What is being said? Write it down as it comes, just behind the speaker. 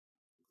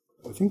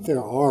I think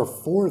there are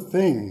four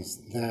things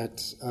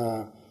that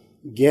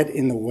get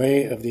in the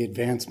way of the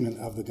advancement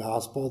of the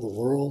gospel: the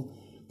world,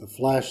 the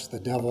flesh, the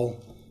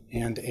devil,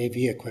 and AV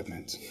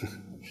equipment.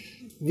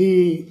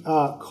 The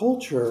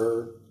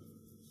culture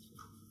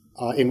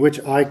in which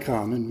I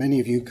come, and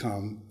many of you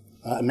come,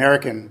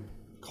 American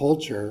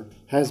culture,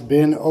 has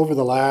been over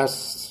the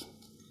last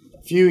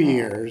few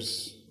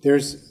years,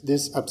 there's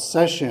this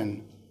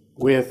obsession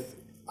with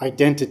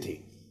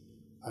identity,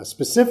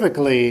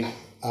 specifically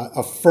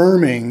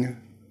affirming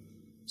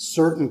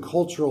certain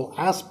cultural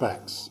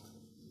aspects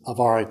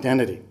of our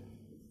identity.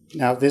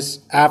 Now, this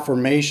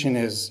affirmation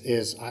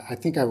is I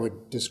think I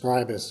would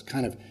describe as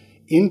kind of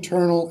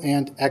internal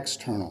and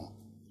external.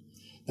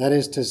 That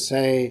is to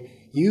say,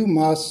 you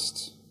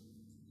must,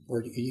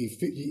 or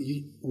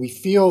we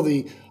feel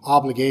the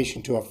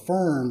obligation to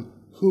affirm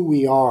who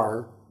we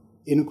are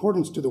in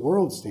accordance to the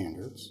world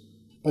standards,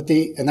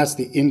 and that's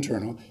the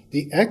internal.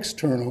 The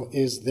external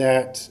is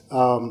that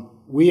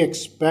we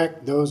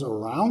expect those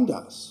around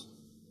us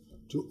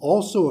to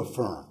also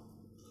affirm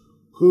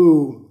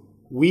who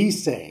we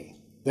say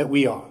that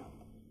we are,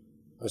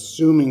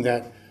 assuming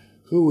that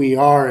who we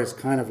are is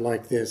kind of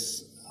like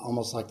this,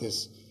 almost like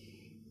this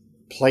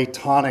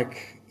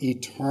Platonic,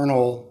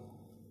 eternal,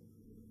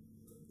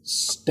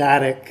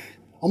 static,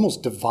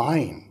 almost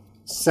divine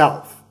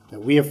self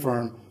that we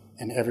affirm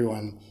and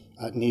everyone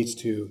needs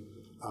to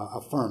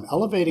affirm,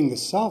 elevating the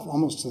self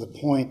almost to the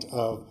point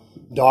of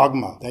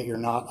dogma that you're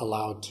not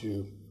allowed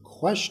to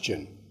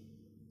question.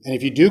 And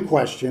if you do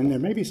question, there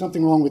may be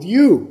something wrong with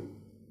you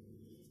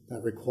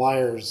that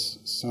requires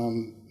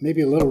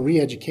maybe a little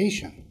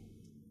re-education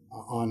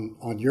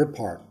on your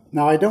part.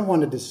 Now, I don't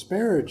want to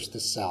disparage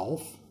the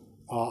self.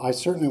 I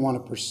certainly want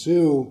to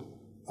pursue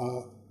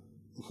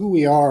who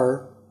we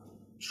are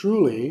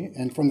truly,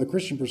 and from the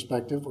Christian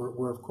perspective,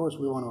 where of course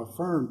we want to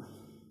affirm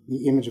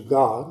the image of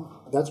God.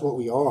 That's what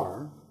we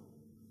are.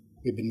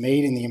 We've been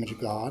made in the image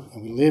of God,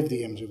 and we live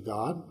the image of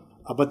God.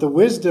 But the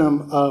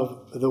wisdom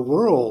of the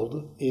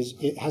world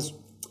has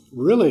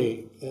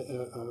really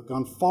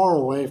gone far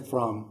away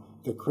from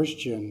the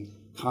Christian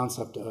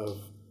concept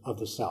of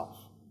the self,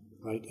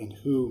 right? And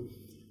who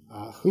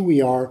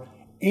we are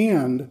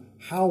and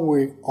how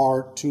we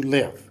are to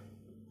live.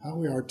 How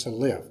we are to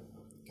live,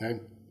 okay?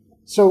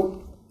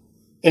 So,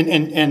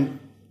 and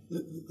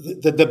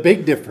the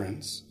big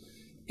difference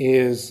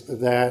is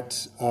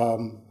that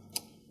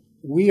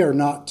we are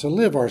not to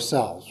live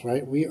ourselves,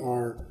 right? We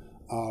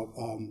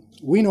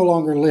no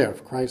longer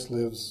live. Christ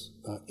lives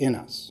in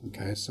us,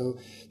 okay? So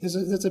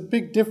there's a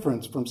big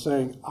difference from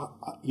saying,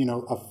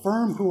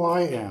 affirm who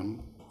I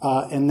am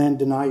and then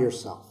deny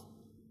yourself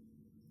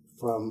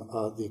from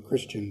the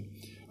Christian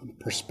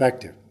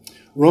perspective.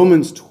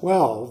 Romans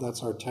 12,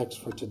 that's our text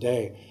for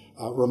today,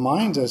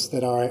 reminds us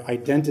that our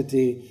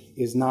identity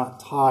is not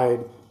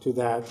tied to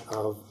that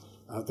of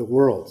the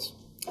world's.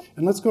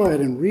 And let's go ahead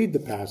and read the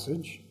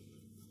passage.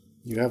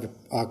 You have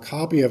a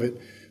copy of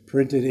it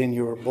printed in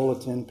your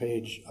bulletin,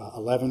 page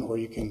 11, or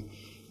you can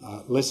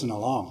listen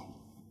along.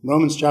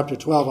 Romans chapter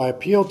 12, I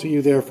appeal to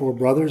you, therefore,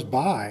 brothers,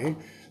 by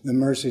the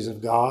mercies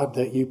of God,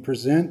 that you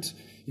present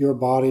your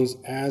bodies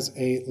as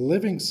a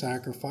living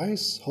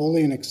sacrifice,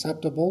 holy and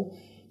acceptable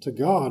to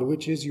God,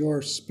 which is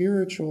your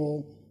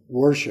spiritual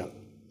worship.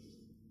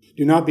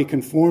 Do not be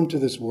conformed to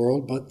this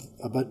world,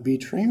 but be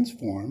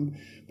transformed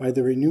by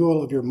the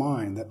renewal of your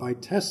mind, that by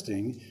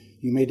testing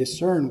you may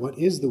discern what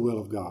is the will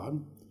of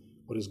God,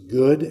 what is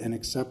good and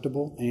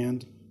acceptable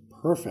and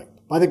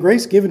perfect. By the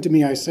grace given to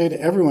me, I say to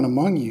everyone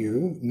among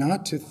you,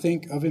 not to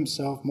think of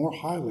himself more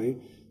highly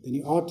than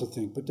he ought to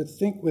think, but to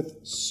think with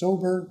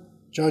sober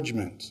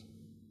judgment,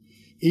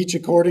 each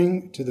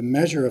according to the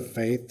measure of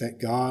faith that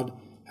God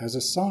has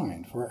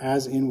assigned. For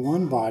as in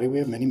one body we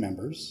have many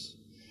members,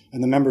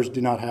 and the members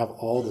do not have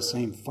all the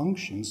same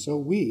function, so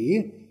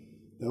we,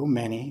 though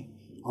many,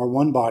 are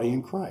one body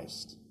in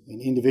Christ, and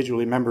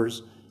individually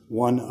members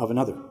one of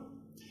another.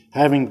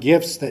 Having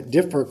gifts that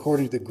differ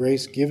according to the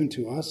grace given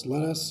to us,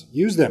 let us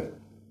use them.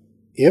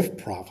 If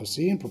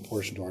prophecy, in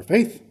proportion to our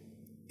faith.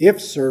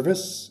 If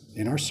service,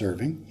 in our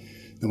serving.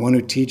 The one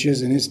who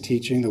teaches, in his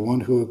teaching. The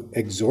one who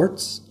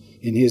exhorts,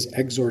 in his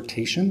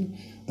exhortation.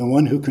 The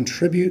one who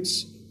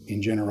contributes,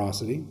 in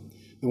generosity.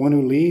 The one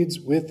who leads,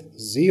 with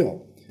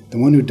zeal. The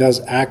one who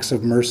does acts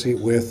of mercy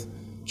with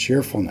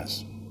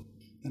cheerfulness.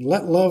 And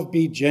let love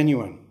be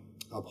genuine.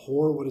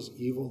 Abhor what is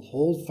evil.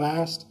 Hold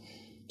fast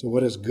to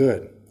what is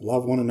good.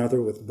 Love one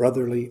another with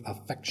brotherly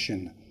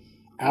affection.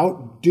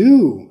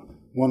 Outdo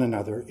one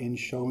another in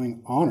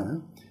showing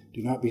honor.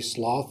 Do not be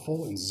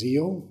slothful in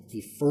zeal.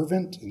 Be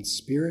fervent in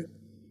spirit.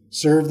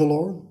 Serve the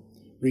Lord.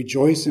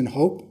 Rejoice in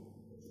hope.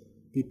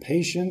 Be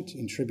patient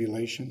in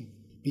tribulation.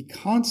 Be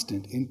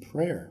constant in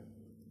prayer.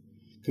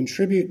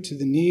 Contribute to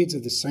the needs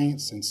of the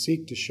saints and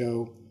seek to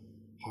show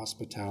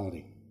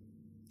hospitality.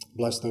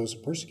 Bless those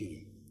who persecute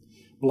you.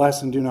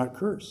 Bless and do not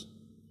curse.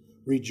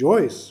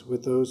 Rejoice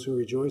with those who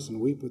rejoice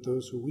and weep with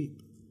those who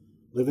weep.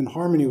 Live in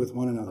harmony with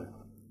one another.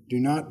 Do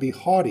not be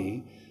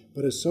haughty,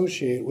 but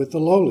associate with the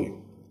lowly.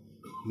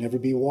 Never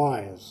be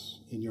wise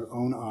in your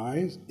own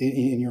eyes,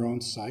 in your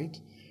own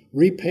sight.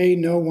 Repay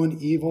no one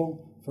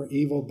evil for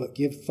evil, but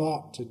give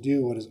thought to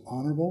do what is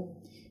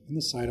honorable in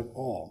the sight of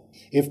all.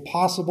 If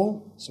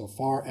possible, so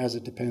far as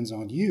it depends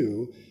on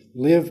you,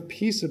 live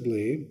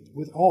peaceably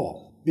with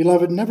all.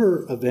 Beloved,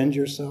 never avenge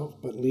yourself,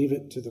 but leave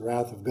it to the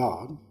wrath of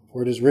God.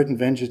 For it is written,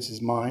 vengeance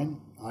is mine,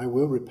 I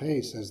will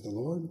repay, says the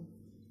Lord.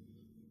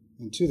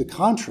 And to the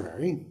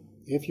contrary,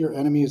 if your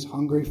enemy is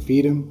hungry,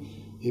 feed him.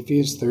 If he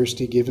is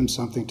thirsty, give him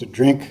something to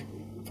drink.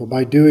 For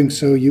by doing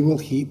so, you will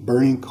heap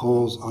burning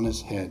coals on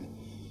his head.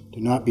 Do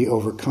not be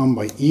overcome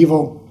by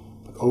evil,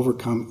 but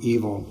overcome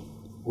evil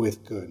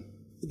with good.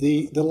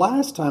 The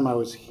last time I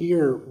was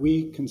here,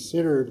 we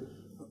considered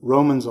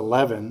Romans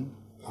 11,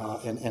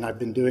 and I've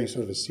been doing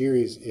sort of a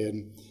series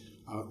in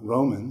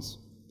Romans.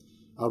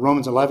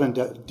 Romans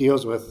 11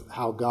 deals with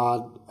how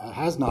God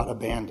has not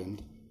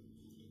abandoned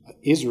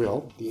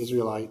Israel, the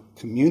Israelite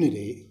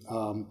community,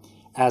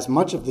 as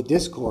much of the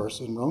discourse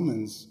in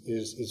Romans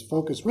is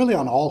focused really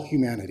on all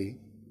humanity,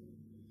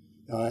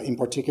 in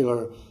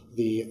particular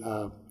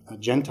the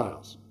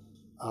Gentiles.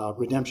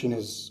 Redemption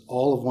is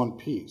all of one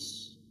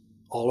piece.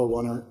 All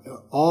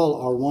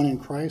are one in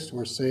Christ who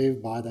are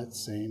saved by that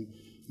same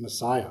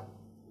Messiah.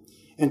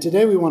 And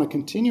today we want to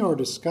continue our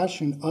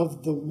discussion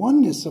of the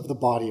oneness of the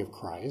body of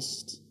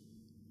Christ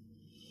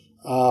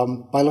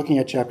by looking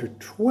at chapter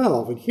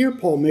 12. And here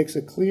Paul makes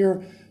a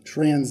clear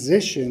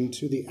transition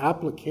to the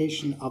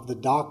application of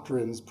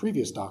the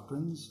previous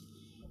doctrines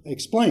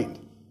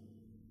explained.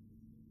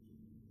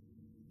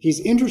 He's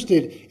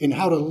interested in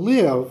how to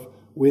live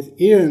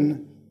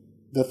within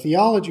the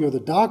theology or the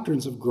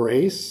doctrines of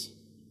grace,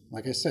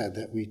 like I said,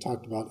 that we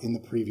talked about in the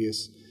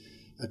previous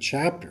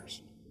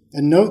chapters.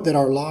 And note that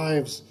our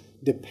lives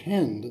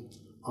depend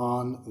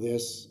on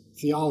this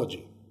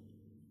theology.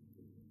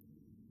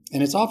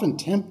 And it's often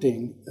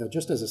tempting,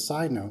 just as a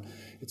side note,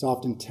 it's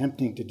often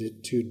tempting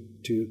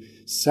to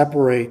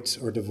separate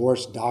or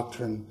divorce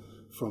doctrine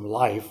from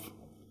life,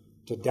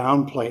 to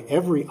downplay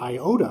every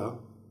iota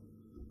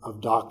of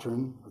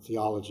doctrine or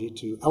theology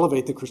to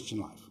elevate the Christian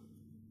life.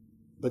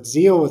 But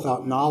zeal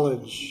without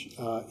knowledge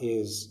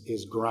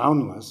is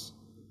groundless,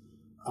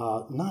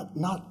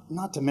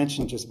 not to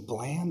mention just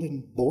bland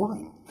and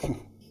boring.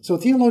 So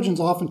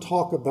theologians often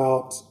talk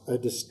about a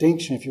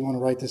distinction, if you want to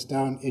write this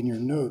down in your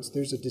notes,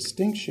 there's a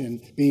distinction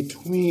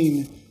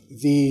between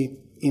the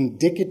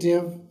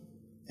indicative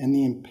and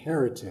the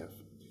imperative.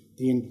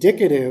 The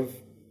indicative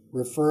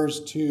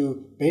refers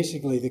to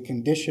basically the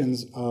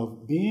conditions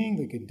of being,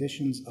 the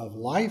conditions of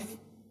life.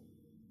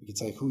 You could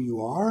say who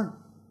you are.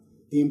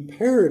 The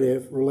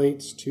imperative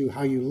relates to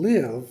how you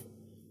live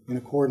in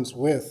accordance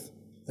with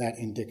that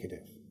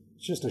indicative.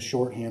 It's just a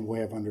shorthand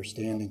way of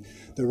understanding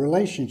the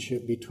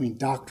relationship between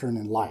doctrine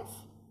and life.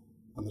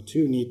 And the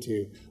two need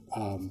to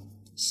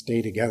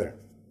stay together.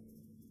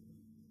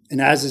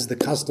 And as is the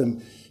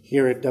custom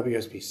here at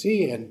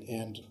WSBC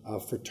and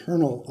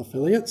fraternal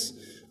affiliates,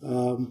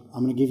 I'm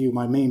going to give you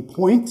my main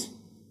point.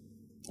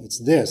 It's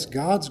this: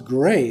 God's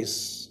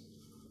grace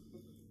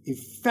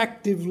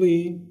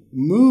effectively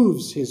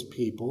moves his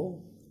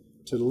people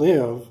to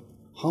live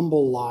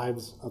humble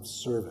lives of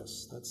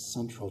service. That's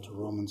central to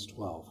Romans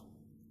 12.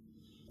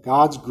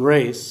 God's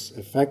grace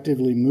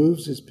effectively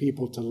moves his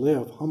people to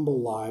live humble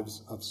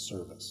lives of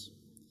service.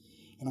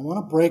 And I want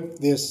to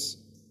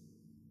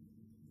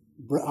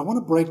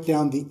break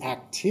down the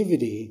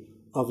activity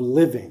of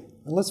living.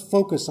 And let's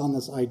focus on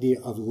this idea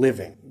of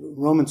living.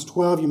 Romans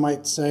 12, you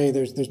might say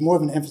there's more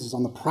of an emphasis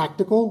on the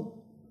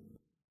practical.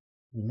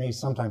 You may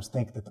sometimes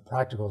think that the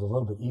practical is a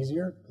little bit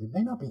easier. It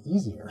may not be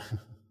easier.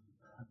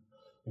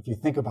 If you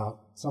think about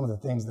some of the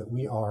things that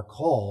we are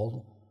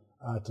called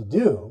to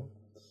do,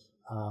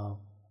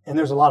 and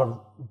there's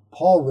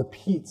Paul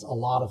repeats a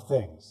lot of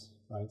things,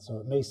 right? So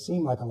it may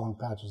seem like a long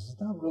passage. It's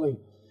not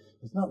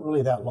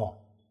really that long.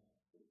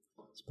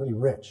 It's pretty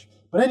rich.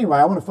 But anyway,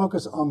 I want to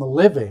focus on the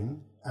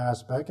living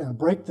aspect and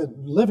break the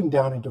living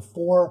down into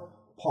 4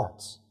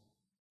 parts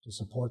to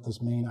support this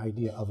main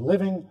idea of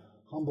living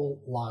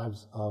humble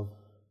lives of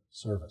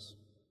service.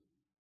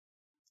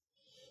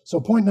 So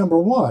point number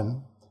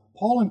 1,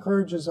 Paul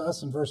encourages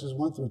us in verses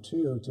 1 through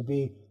 2 to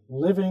be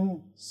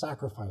living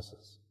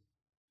sacrifices.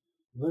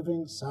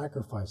 Living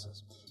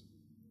sacrifices.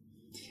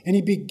 And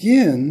he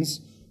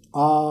begins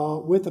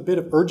with a bit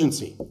of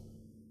urgency.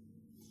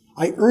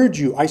 I urge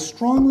you, I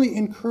strongly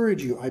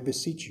encourage you, I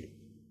beseech you.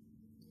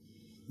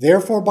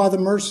 Therefore, by the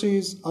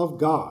mercies of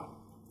God,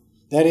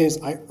 that is,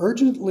 I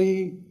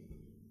urgently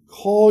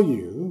call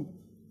you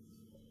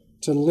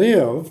to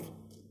live,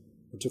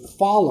 or to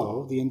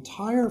follow the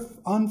entire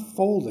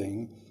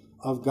unfolding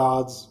of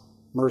God's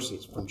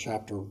mercies from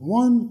chapter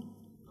 1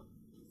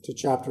 to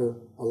chapter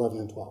 11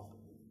 and 12.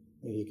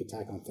 Maybe you could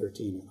tack on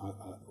 13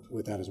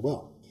 with that as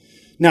well.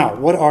 Now,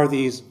 what are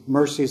these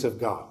mercies of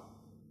God?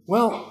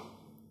 Well,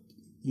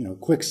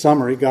 quick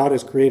summary. God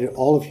has created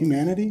all of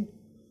humanity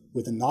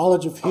with the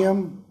knowledge of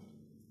him.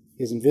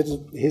 His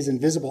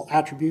invisible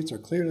attributes are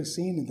clearly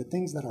seen in the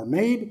things that are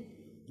made.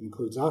 It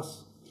includes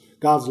us.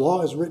 God's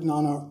law is written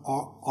on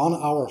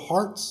our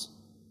hearts.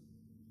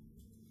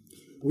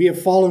 We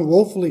have fallen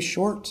woefully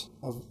short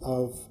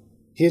of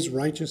his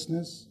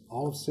righteousness.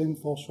 All of sin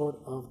falls short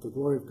of the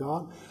glory of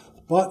God.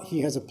 But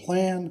he has a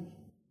plan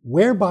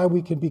whereby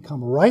we can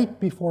become right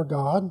before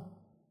God.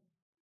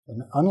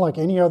 And unlike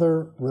any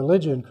other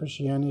religion,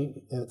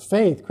 Christian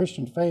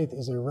faith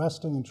is a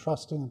resting and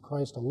trusting in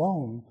Christ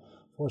alone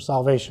for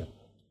salvation,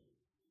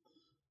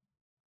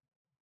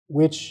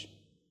 which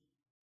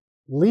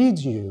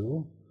leads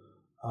you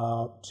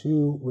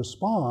to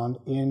respond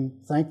in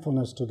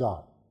thankfulness to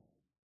God.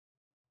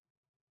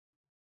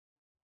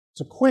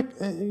 It's a quick,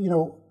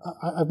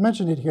 I've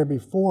mentioned it here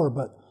before,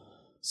 but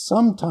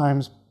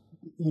sometimes,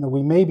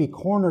 we may be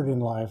cornered in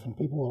life and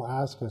people will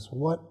ask us,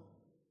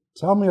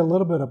 tell me a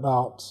little bit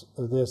about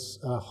this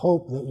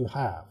hope that you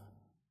have.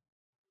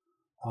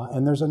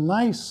 And there's a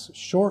nice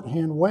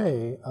shorthand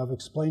way of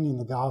explaining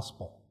the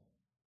gospel,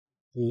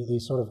 the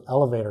sort of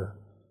elevator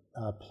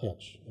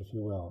pitch, if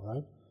you will,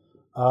 right?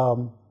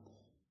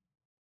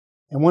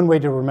 And one way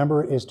to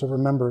remember is to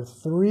remember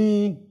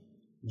 3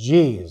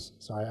 G's.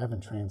 Sorry, I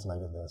haven't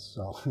translated this,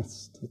 so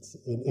it's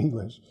in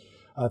English.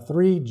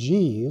 3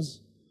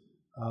 G's,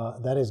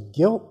 that is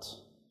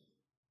guilt,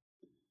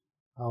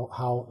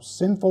 how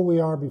sinful we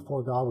are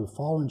before God, we've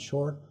fallen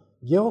short.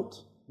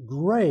 Guilt,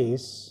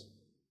 grace,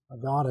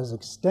 God has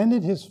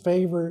extended his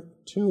favor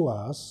to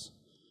us,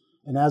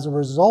 and as a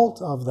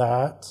result of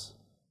that,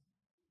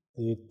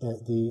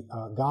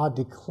 God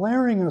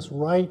declaring us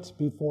right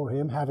before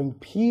him, having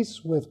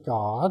peace with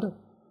God,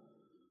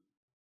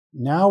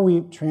 now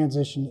we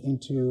transition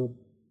into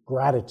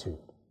gratitude.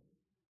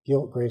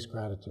 Guilt, grace,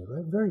 gratitude.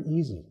 Right? Very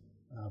easy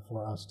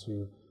for us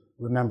to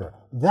remember.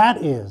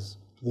 That is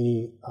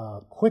the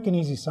quick and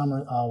easy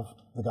summary of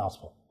the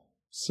gospel.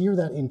 Sear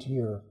that into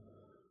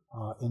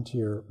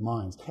your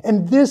minds.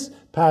 And this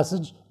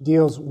passage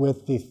deals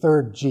with the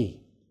 3rd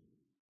G,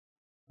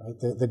 right?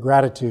 The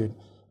gratitude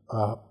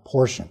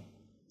portion.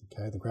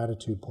 Okay, the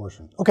gratitude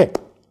portion. Okay,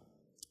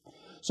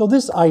 so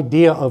this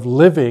idea of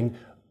living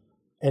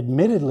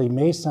admittedly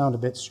may sound a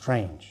bit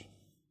strange,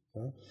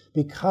 okay?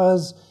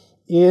 Because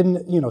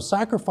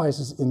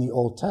sacrifices in the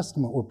Old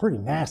Testament were pretty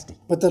nasty.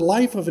 But the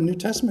life of a New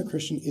Testament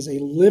Christian is a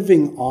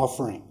living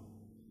offering.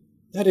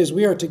 That is,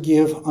 we are to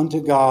give unto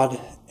God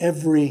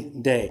every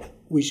day.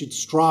 We should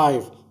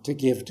strive to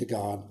give to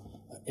God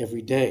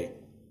every day.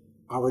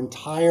 Our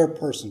entire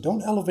person.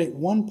 Don't elevate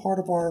one part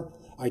of our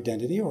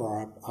identity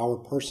or our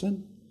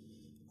person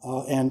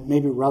and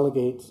maybe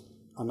relegate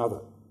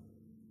another.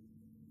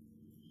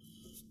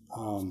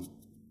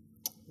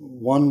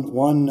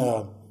 One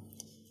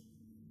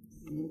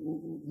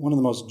of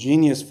the most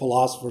genius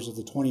philosophers of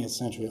the 20th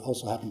century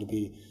also happened to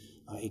be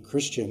a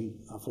Christian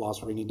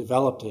philosopher, and he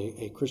developed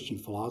a Christian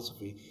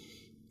philosophy.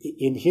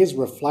 In his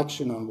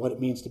reflection on what it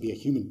means to be a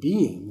human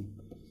being,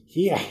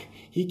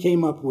 he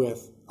came up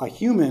with a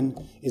human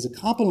is a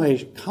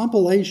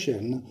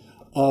compilation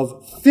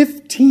of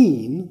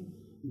 15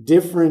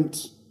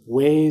 different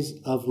ways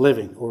of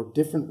living or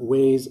different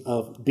ways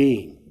of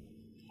being.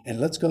 And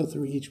let's go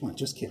through each one.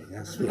 Just kidding.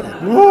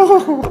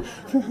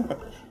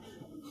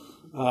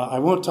 I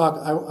won't talk.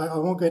 I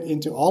won't get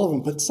into all of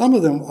them, but some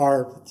of them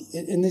are,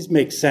 and this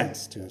makes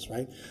sense to us,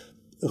 right?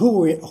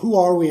 Who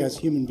are we as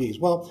human beings?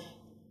 Well,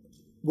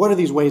 what are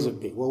these ways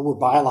of being? Well, we're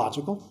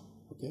biological.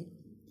 Okay,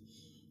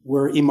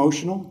 we're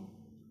emotional.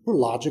 We're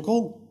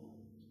logical.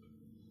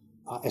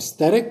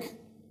 Aesthetic,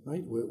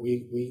 right?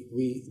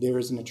 There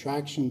is an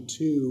attraction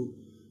to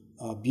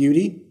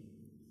beauty.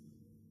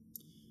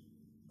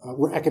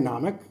 We're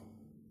economic.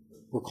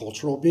 We're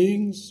cultural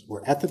beings.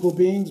 We're ethical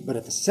beings. But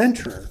at the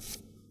center,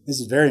 this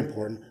is very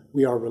important,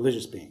 we are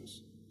religious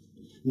beings.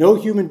 No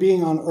human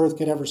being on earth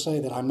could ever say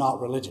that I'm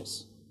not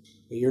religious.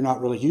 That you're not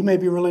religious. You may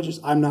be religious,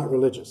 I'm not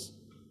religious.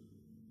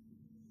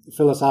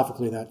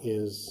 Philosophically, that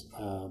is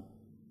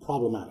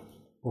problematic.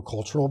 We're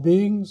cultural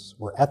beings,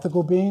 we're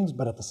ethical beings,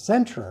 but at the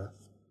center,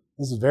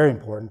 this is very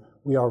important,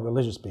 we are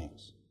religious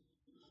beings.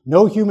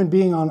 No human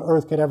being on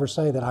earth could ever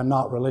say that I'm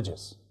not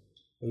religious.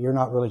 That you're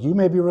not religious. You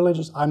may be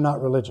religious, I'm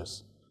not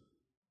religious.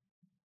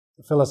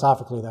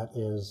 Philosophically, that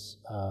is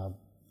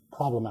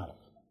problematic.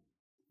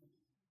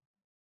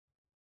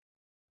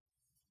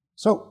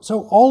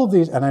 So all of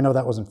these, and I know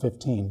that wasn't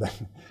 15, but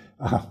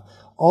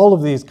all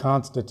of these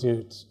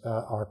constitute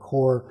our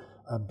core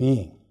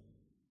being,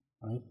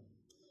 right?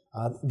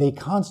 They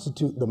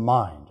constitute the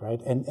mind,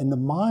 right? And the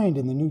mind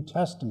in the New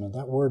Testament,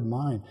 that word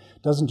mind,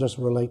 doesn't just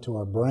relate to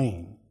our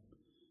brain.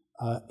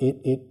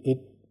 It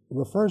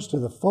refers to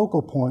the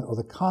focal point or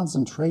the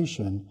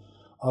concentration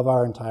of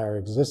our entire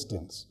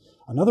existence.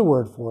 Another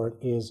word for it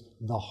is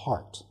the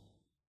heart.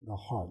 The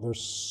heart.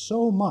 There's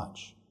so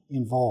much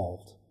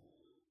involved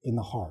in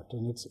the heart,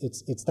 and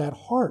it's that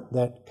heart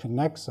that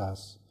connects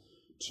us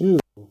to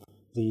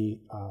the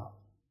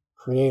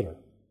Creator.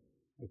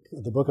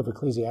 The book of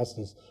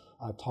Ecclesiastes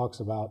talks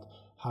about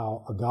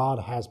how God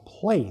has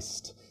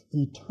placed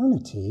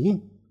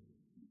eternity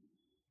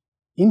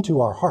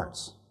into our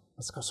hearts.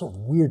 That's sort of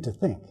weird to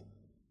think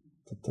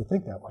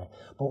that way.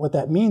 But what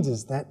that means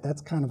is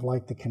that's kind of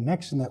like the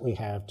connection that we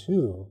have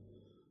to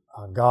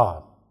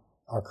God,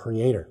 our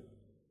Creator.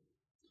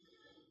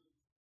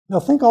 Now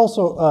think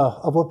also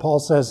of what Paul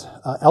says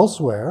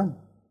elsewhere.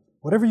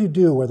 Whatever you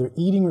do, whether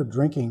eating or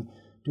drinking,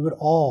 do it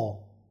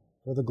all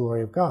for the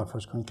glory of God,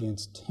 1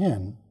 Corinthians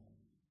 10.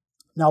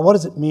 Now, what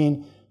does it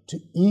mean to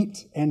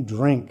eat and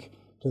drink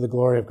to the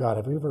glory of God?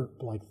 Have you ever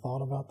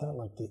thought about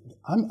that?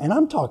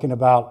 I'm talking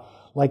about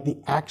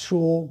the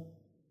actual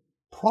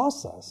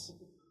process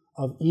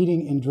of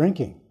eating and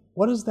drinking.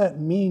 What does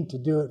that mean to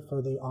do it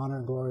for the honor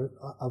and glory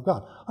of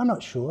God? I'm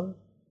not sure.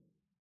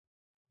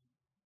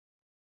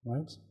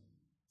 Right?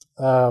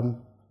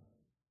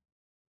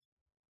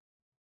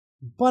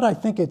 But I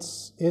think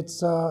it's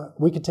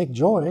we could take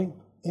joy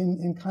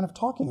in kind of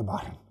talking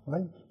about it,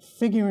 right?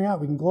 Figuring out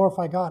we can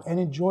glorify God and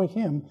enjoy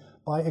Him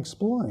by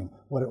exploring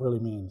what it really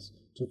means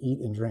to eat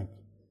and drink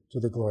to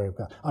the glory of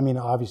God. I mean,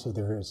 obviously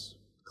there is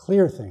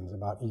clear things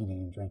about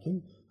eating and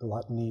drinking,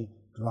 gluttony,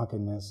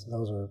 drunkenness.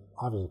 Those are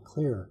obviously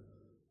clear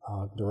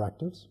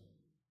directives.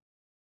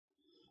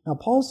 Now,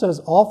 Paul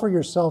says, offer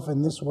yourself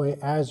in this way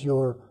as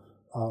your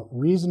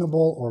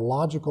reasonable or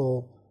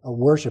logical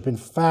worship. In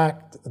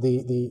fact,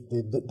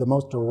 the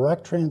most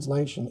direct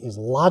translation is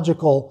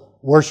logical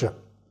worship.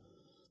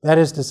 That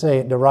is to say,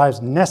 it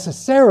derives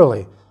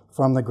necessarily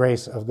from the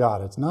grace of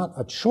God. It's not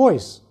a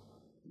choice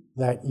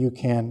that you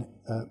can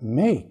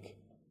make.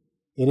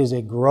 It is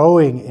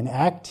an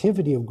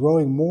activity of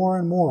growing more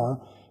and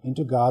more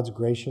into God's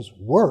gracious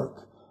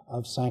work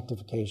of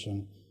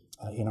sanctification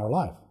in our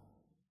life.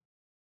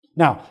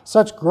 Now,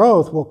 such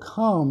growth will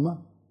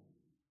come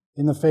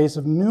in the face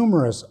of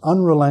numerous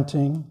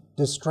unrelenting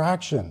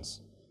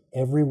distractions,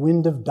 every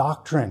wind of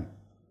doctrine,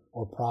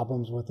 or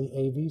problems with the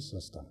AV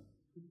system.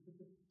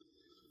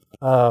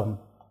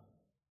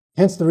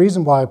 Hence the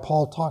reason why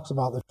Paul talks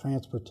about the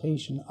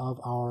transportation of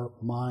our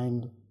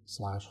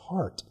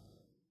mind/heart.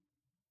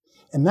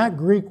 And that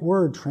Greek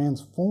word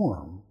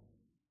transform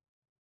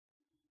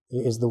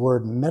is the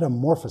word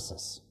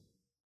metamorphosis.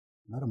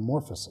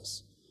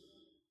 Metamorphosis.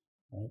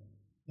 Right?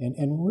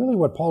 And really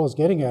what Paul is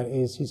getting at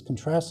is he's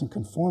contrasting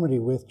conformity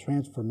with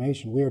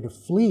transformation. We are to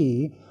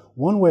flee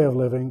one way of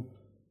living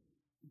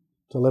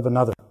to live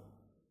another.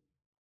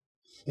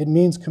 It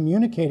means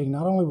communicating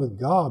not only with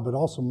God, but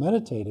also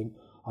meditating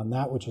on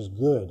that which is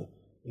good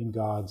in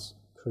God's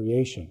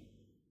creation.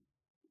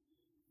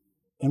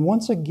 And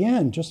once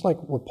again, just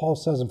like what Paul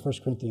says in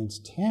 1 Corinthians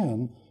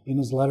 10, in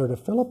his letter to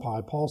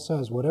Philippi, Paul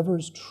says, whatever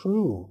is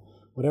true,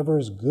 whatever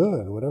is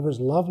good, whatever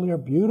is lovely or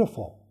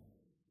beautiful.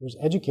 There's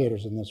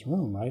educators in this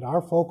room, right?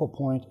 One focal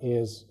point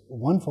is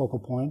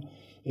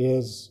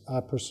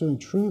pursuing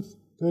truth,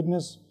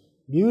 goodness,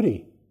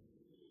 beauty.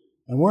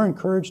 And we're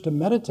encouraged to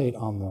meditate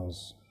on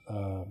those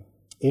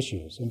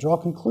issues and draw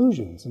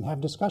conclusions and have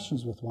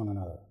discussions with one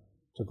another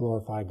to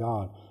glorify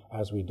God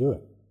as we do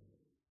it.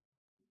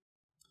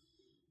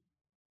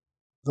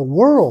 The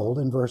world,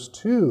 in verse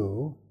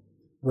 2,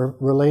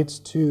 relates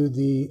to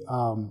the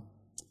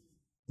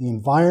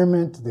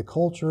environment, the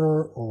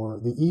culture, or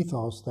the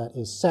ethos that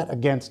is set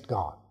against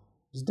God.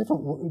 There's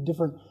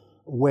different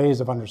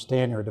ways of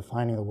understanding or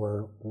defining the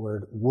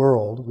word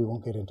world. We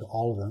won't get into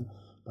all of them,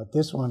 but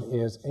this one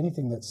is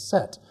anything that's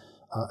set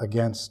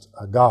against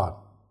God.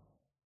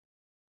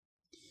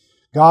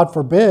 God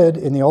forbid,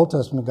 in the Old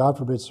Testament, God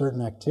forbid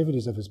certain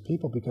activities of His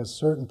people because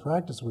certain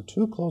practices were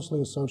too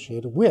closely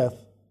associated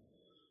with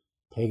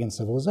pagan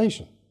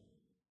civilization.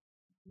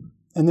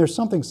 And there's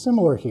something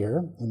similar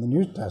here in the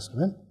New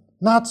Testament,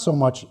 not so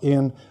much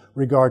in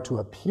regard to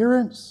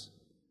appearance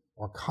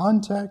or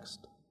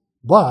context,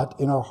 but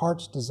in our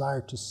heart's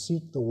desire to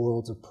seek the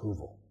world's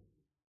approval.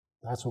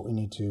 That's what we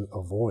need to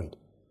avoid.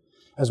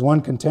 As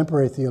one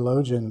contemporary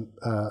theologian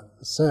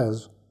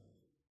says,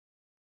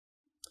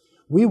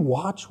 we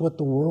watch what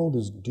the world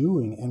is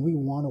doing and we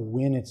want to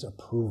win its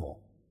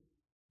approval.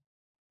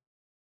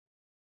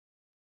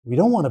 We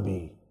don't want to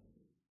be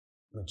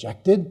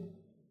rejected.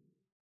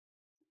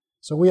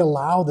 So we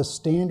allow the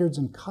standards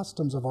and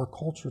customs of our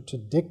culture to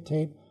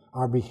dictate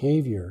our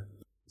behavior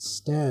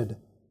instead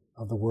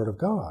of the Word of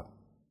God.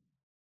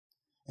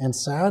 And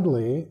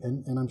sadly,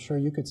 and I'm sure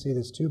you could see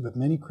this too, but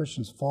many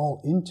Christians fall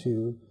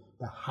into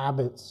the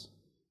habits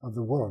of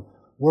the world.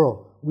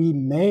 We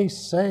may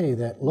say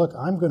that, look,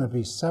 I'm going to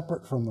be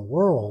separate from the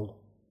world,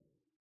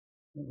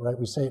 right?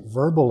 We say it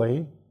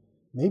verbally.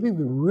 Maybe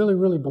we really,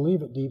 really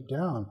believe it deep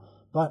down,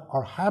 but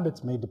our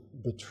habits may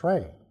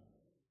betray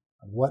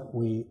what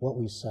we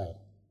say.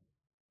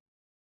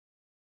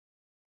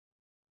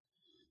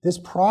 This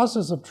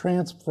process of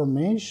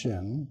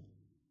transformation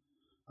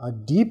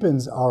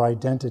deepens our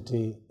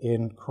identity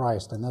in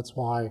Christ, and that's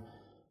why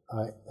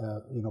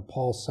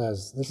Paul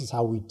says this is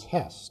how we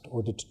test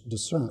or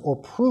discern or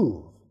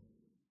prove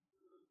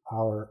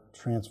our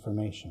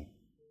transformation.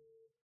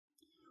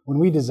 When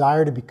we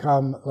desire to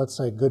become, let's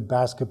say, good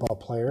basketball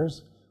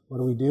players, what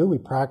do? We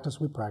practice.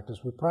 You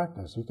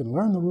can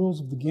learn the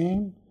rules of the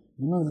game,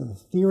 you know the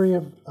theory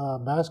of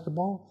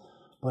basketball,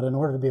 but in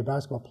order to be a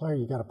basketball player,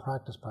 you've got to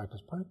practice.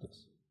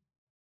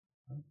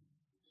 Right?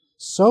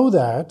 So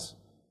that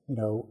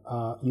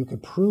you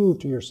could prove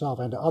to yourself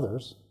and to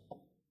others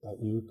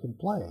that you can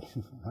play,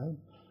 right?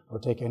 Or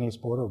take any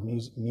sport or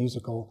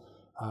musical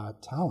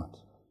talent.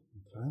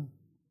 Okay?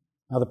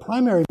 Now, the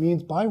primary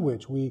means by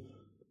which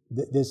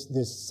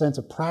this sense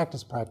of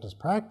practice,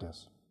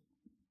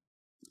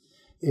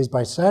 is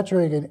by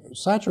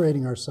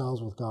saturating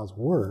ourselves with God's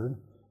Word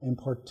and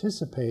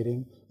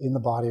participating in the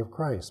body of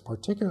Christ,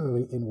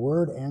 particularly in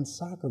word and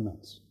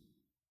sacraments.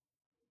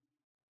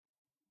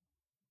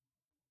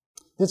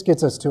 This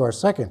gets us to our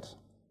second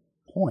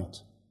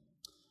point.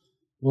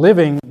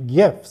 Living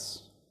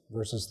gifts,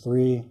 verses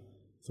 3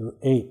 through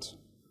 8.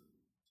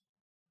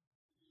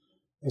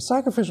 A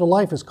sacrificial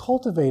life is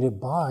cultivated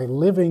by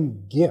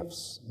living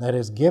gifts, that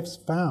is, gifts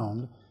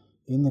found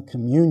in the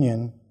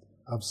communion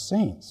of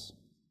saints.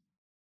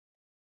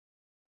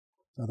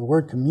 Now, the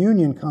word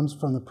communion comes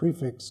from the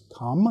prefix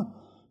cum,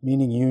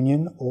 meaning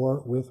union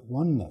or with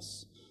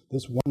oneness.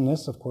 This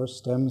oneness, of course,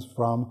 stems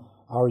from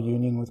our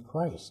union with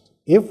Christ.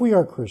 If we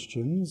are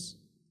Christians,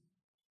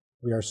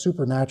 we are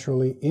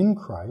supernaturally in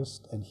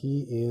Christ, and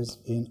He is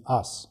in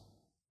us.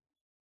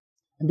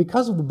 And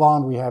because of the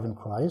bond we have in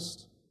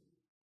Christ,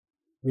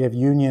 we have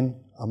union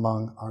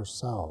among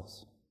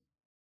ourselves.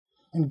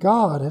 And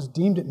God has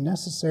deemed it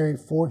necessary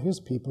for His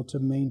people to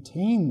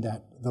maintain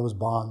those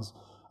bonds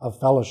of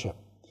fellowship.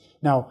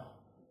 Now,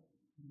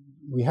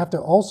 we have to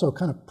also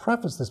kind of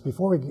preface this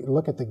before we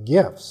look at the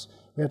gifts.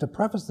 We have to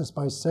preface this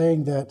by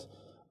saying that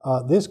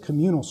this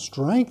communal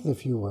strength,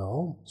 if you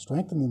will,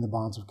 strengthening the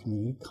bonds of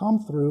community, come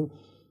through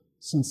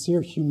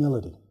sincere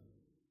humility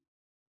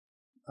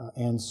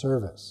and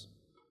service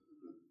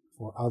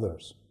for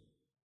others.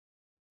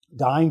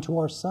 Dying to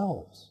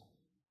ourselves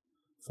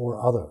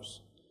for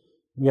others.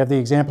 We have the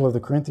example of the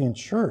Corinthian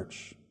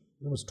church.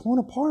 It was torn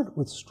apart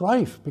with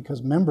strife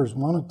because members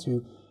wanted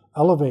to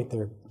elevate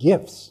their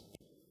gifts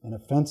and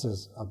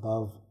offenses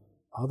above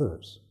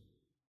others.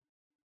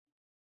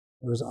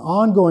 There was an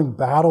ongoing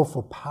battle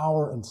for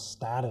power and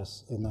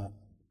status in that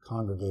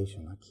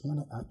congregation.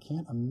 I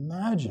can't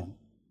imagine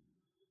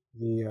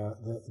the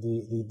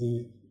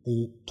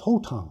toe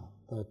tongue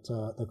that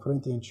the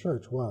Corinthian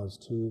church was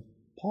to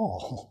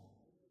Paul.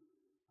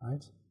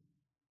 Right?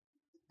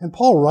 And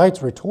Paul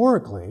writes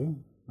rhetorically,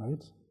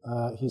 right?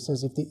 He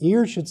says, if the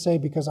ear should say,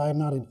 because I am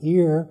not an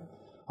ear,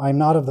 I am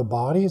not of the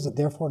body, is it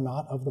therefore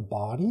not of the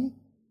body?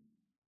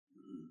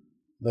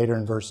 Later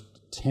in verse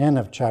 10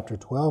 of chapter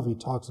 12, he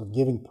talks of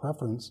giving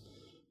preference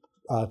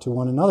to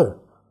one another.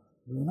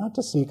 We're not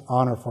to seek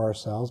honor for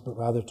ourselves, but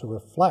rather to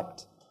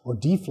reflect or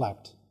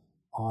deflect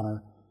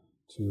honor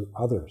to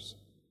others.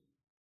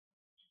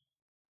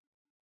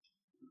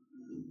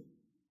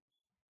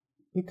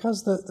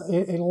 Because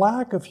a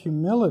lack of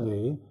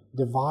humility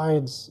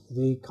divides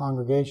the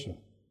congregation.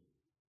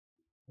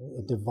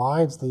 It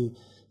divides the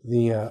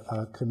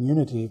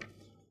community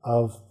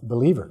of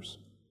believers.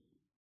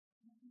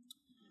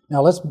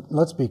 Now,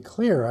 let's be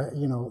clear.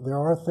 There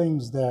are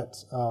things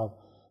that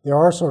there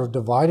are sort of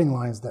dividing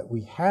lines that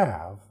we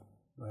have,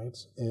 right,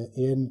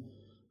 in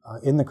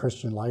the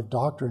Christian life.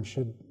 Doctrine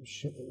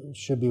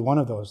should be one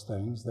of those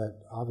things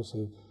that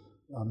obviously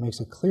makes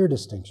a clear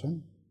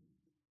distinction.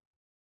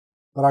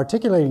 But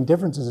articulating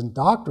differences in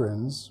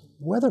doctrines,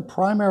 whether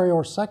primary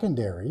or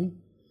secondary,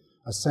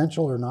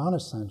 essential or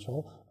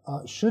non-essential,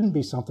 shouldn't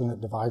be something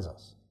that divides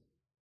us.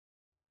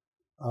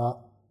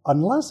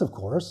 Unless, of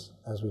course,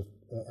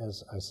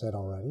 as I said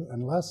already,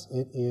 unless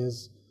it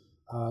is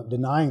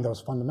denying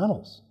those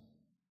fundamentals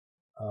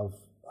of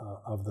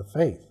the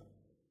faith.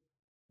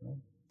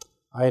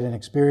 I had an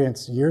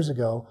experience years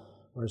ago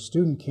where a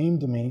student came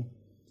to me,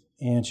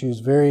 and she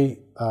was very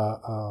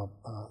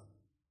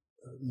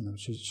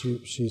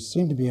she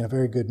seemed to be in a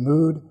very good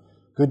mood,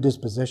 good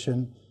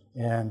disposition,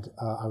 and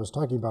I was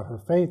talking about her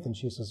faith, and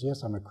she says,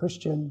 yes, I'm a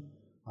Christian.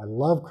 I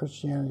love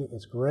Christianity.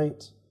 It's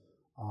great.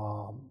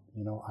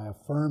 I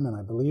affirm and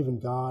I believe in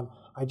God.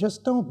 I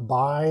just don't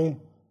buy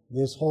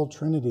this whole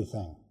Trinity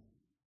thing.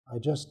 I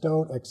just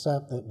don't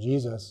accept that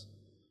Jesus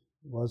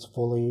was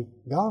fully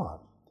God.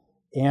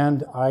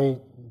 And I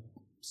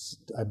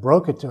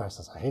broke it to her. I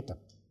says, I hate to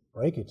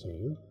break it to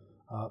you,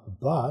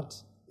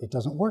 but it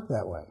doesn't work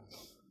that way.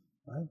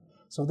 Right?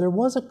 So there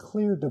was a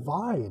clear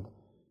divide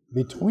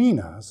between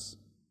us,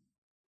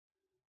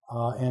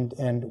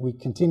 and we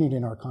continued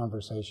in our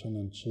conversation,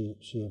 and she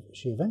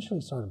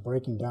eventually started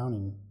breaking down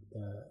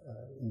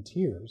in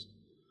tears.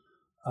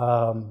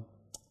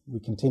 We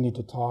continued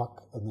to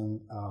talk,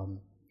 and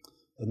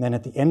then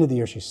at the end of the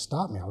year, she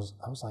stopped me. I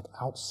was like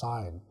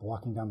outside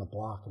walking down the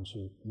block, and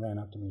she ran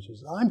up to me. She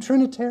said, "I'm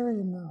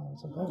Trinitarian now." I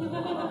was like,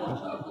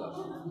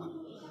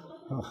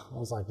 "Oh." I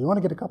was like, "Do you want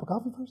to get a cup of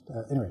coffee first?"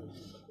 Anyway.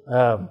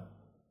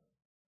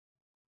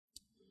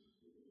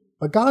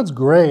 But God's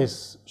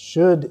grace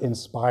should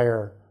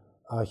inspire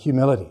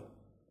humility.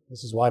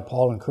 This is why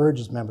Paul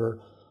encourages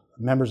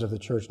members of the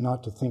church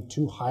not to think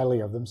too highly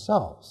of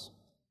themselves,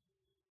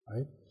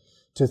 right?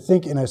 To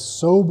think in a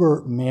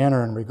sober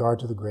manner in regard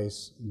to the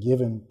grace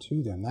given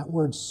to them. That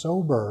word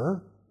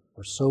sober,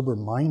 or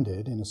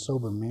sober-minded in a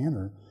sober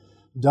manner,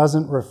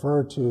 doesn't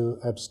refer to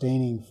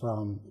abstaining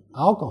from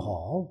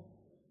alcohol,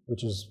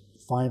 which is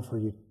fine for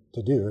you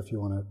to do if you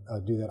want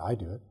to do that. I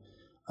do it.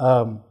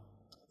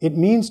 It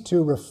means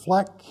to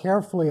reflect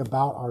carefully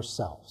about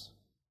ourselves.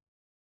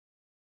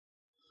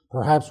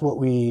 Perhaps what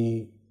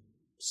we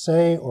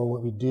say or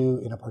what we do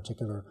in a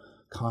particular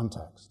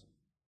context.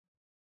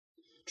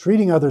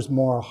 Treating others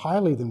more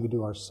highly than we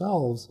do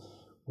ourselves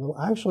will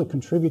actually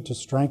contribute to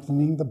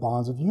strengthening the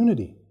bonds of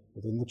unity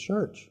within the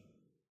church.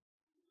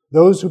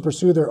 Those who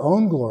pursue their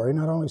own glory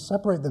not only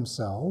separate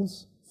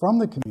themselves from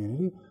the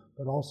community,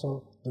 but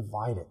also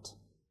divide it.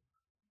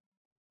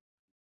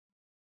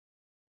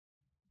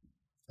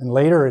 And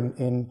later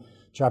in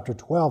chapter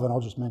 12, and I'll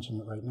just mention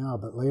it right now,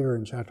 but later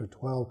in chapter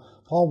 12,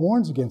 Paul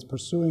warns against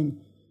pursuing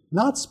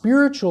not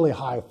spiritually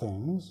high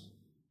things,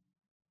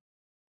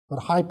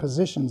 but high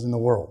positions in the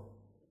world.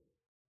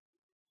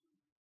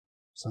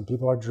 Some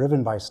people are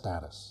driven by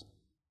status.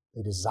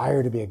 They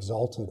desire to be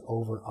exalted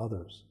over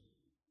others.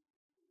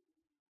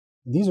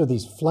 And these are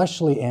these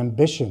fleshly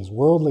ambitions,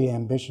 worldly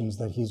ambitions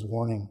that he's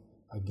warning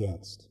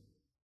against.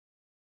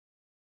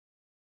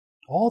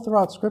 All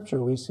throughout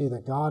Scripture, we see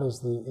that God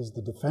is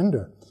the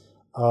defender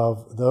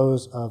of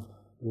those of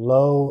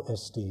low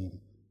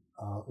esteem,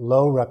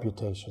 low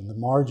reputation, the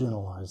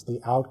marginalized, the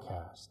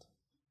outcast.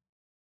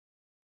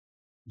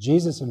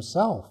 Jesus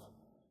himself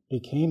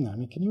became that. I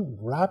mean, can you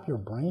wrap your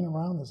brain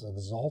around this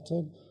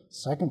exalted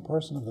second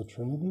person of the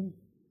Trinity,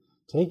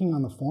 taking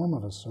on the form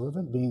of a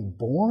servant, being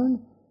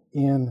born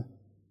in,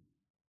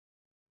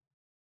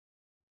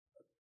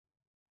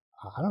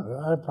 I don't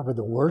know, probably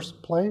the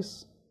worst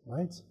place,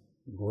 right?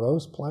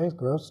 Gross place,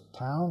 gross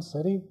town,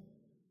 city,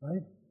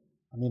 right?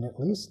 I mean, at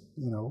least,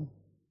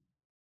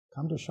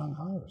 come to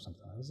Shanghai or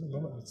something.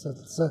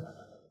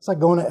 It's like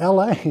going to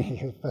LA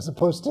as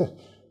opposed to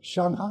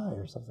Shanghai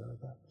or something like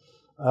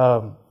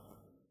that.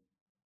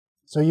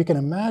 So you can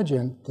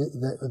imagine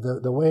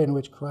the way in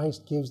which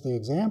Christ gives the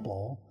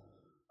example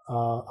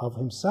of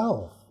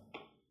himself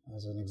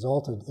as an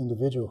exalted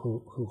individual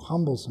who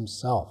humbles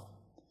himself.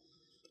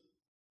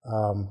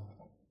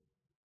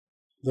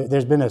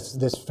 There's been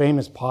this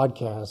famous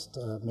podcast,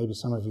 maybe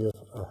some of you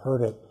have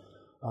heard it,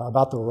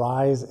 about the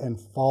rise and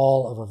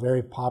fall of a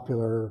very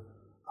popular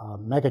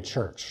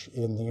megachurch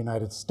in the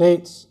United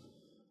States.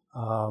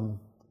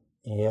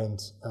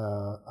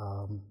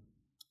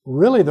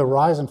 Really the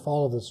rise and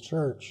fall of this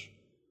church,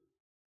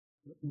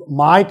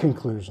 my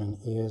conclusion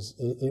is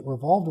it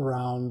revolved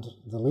around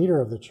the leader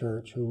of the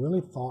church who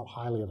really thought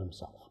highly of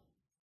himself,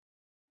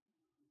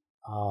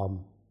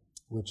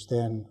 which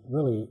then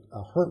really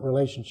hurt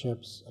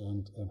relationships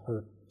and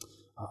hurt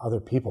other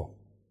people.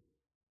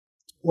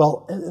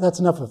 Well, that's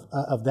enough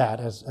of that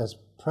as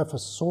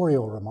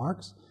prefacorial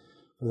remarks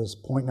for this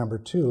point number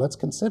 2. Let's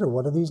consider,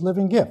 what are these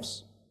living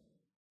gifts?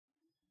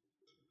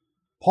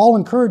 Paul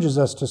encourages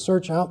us to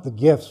search out the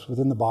gifts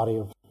within the body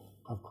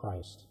of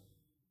Christ.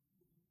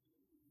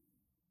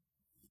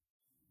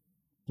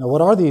 Now,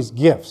 what are these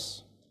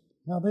gifts?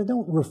 Now, they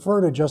don't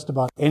refer to just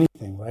about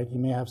anything, right? You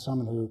may have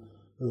someone who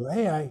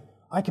hey,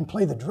 I can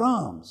play the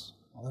drums.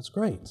 Well, that's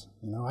great.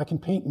 I can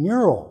paint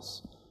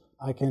murals.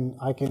 I can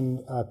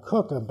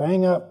cook a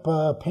bang-up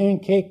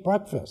pancake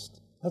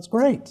breakfast. That's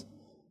great.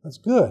 That's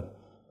good.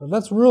 But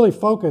let's really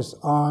focus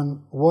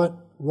on what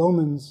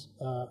Romans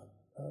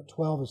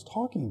 12 is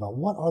talking about.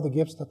 What are the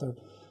gifts that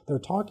they're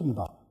talking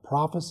about?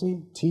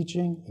 Prophecy,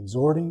 teaching,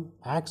 exhorting,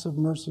 acts of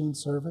mercy and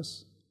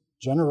service,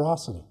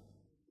 generosity.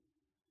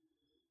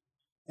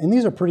 And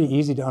these are pretty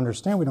easy to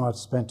understand. We don't have to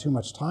spend too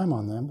much time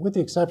on them, with the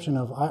exception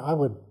of, I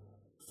would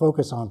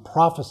focus on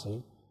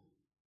prophecy.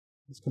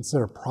 Let's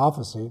consider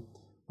prophecy.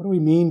 What do we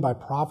mean by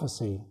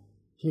prophecy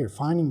here?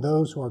 Finding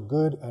those who are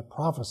good at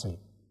prophecy.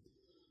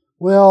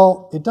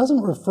 Well, it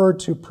doesn't refer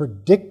to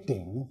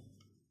predicting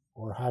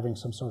or having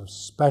some sort of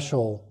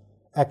special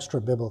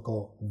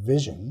extra-biblical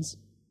visions,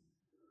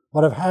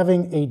 but of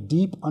having a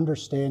deep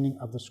understanding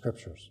of the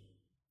Scriptures.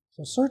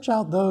 So search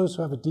out those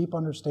who have a deep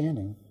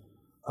understanding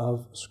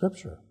of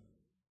Scripture.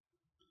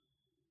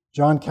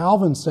 John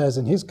Calvin says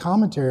in his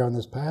commentary on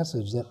this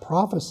passage that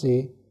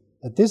prophecy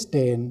at this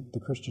day in the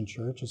Christian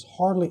church is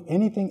hardly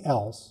anything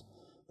else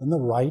than the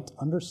right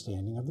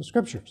understanding of the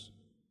Scriptures,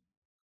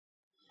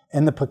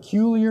 and the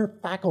peculiar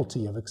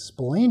faculty of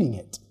explaining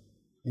it,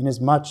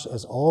 inasmuch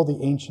as all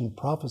the ancient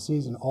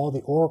prophecies and all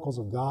the oracles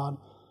of God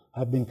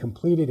have been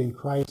completed in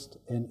Christ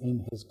and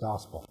in His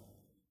gospel.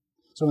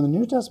 So in the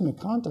New Testament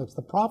context,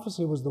 the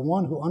prophecy was the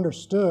one who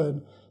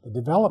understood the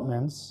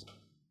developments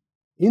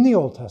in the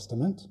Old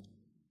Testament,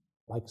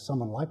 like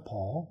someone like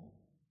Paul,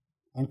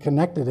 and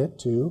connected it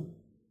to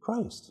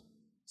Christ.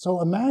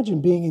 So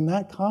imagine being in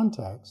that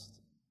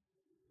context.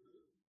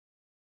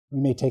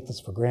 We may take this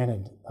for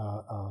granted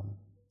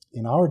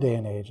in our day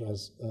and age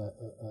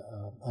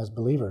as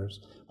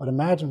believers, but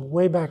imagine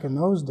way back in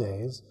those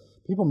days,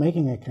 people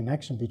making a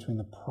connection between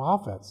the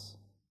prophets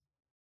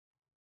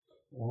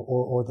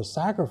or the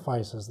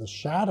sacrifices, the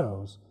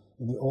shadows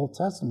in the Old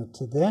Testament,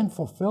 to then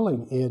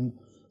fulfilling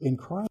in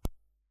Christ.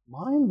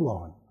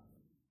 Mind-blowing.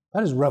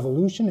 That is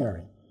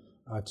revolutionary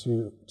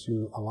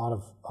to a lot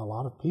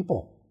of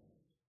people.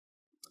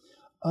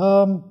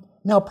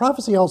 Now,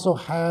 prophecy also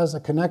has a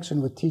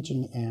connection with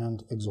teaching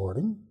and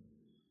exhorting.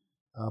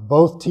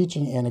 Both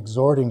teaching and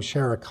exhorting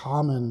share a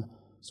common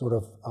sort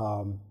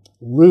of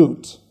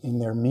root in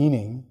their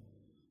meaning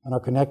and are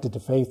connected to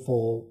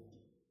faithful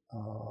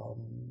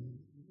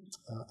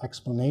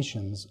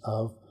explanations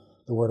of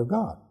the Word of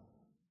God.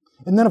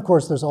 And then, of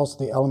course, there's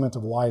also the element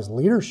of wise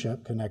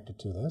leadership connected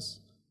to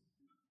this.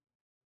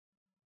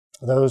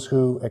 Those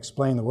who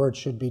explain the Word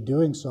should be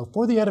doing so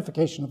for the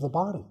edification of the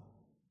body,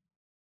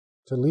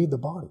 to lead the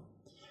body.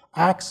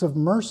 Acts of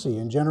mercy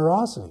and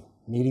generosity,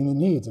 meeting the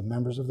needs of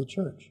members of the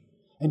church,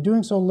 and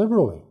doing so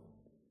liberally,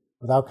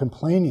 without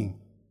complaining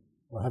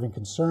or having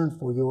concern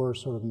for your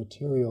sort of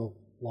material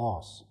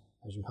loss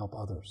as you help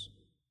others.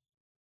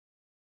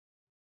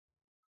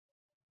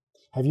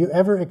 Have you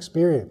ever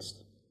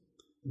experienced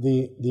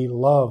the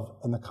love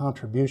and the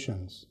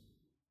contributions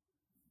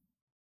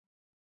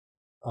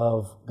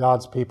of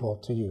God's people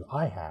to you?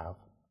 I have.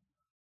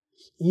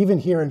 Even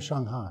here in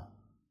Shanghai.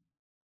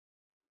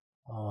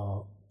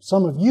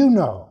 Some of you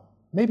know,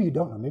 maybe you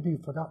don't know, maybe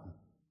you've forgotten,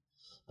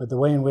 but the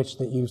way in which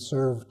that you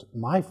served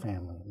my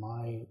family,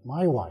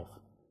 my wife,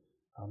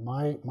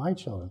 my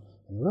children,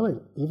 and really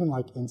even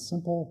like in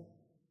simple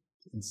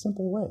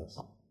ways.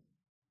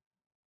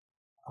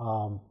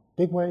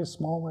 Big ways,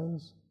 small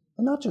ways,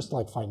 and not just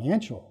like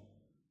financial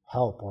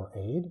help or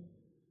aid.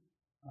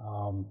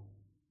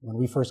 When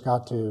we first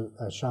got to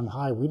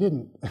Shanghai, we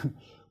didn't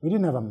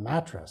have a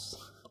mattress.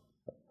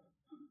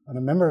 And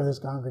a member of this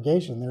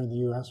congregation, they're in the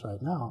U.S.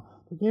 right now,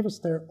 they gave us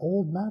their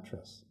old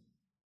mattress.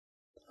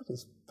 That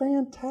is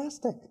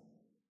fantastic.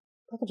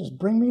 That could just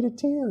bring me to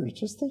tears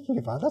just thinking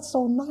about it. That's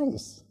so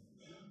nice.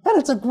 And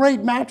it's a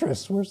great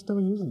mattress. We're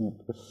still using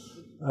it.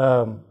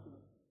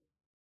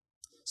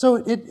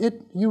 So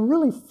you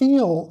really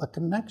feel a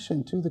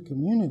connection to the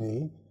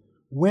community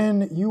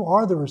when you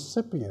are the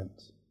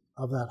recipient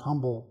of that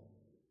humble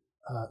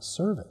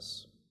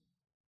service.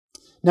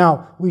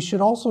 Now, we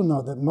should also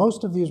note that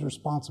most of these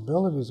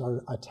responsibilities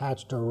are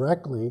attached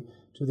directly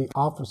to the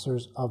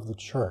officers of the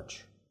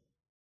church.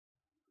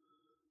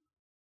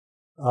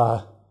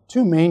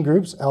 Two main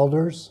groups,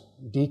 elders,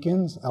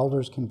 deacons.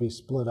 Elders can be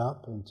split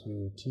up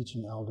into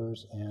teaching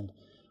elders and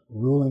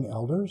ruling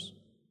elders.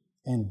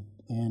 And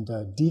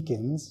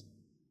deacons.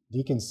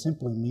 Deacons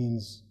simply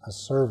means a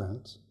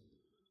servant.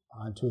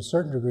 To a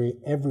certain degree,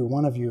 every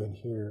one of you in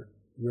here,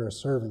 you're a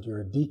servant,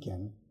 you're a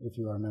deacon if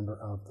you are a member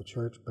of the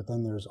church, but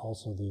then there's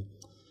also the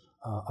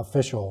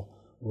official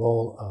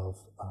role of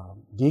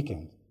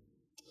deacon.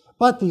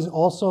 But these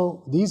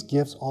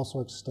gifts also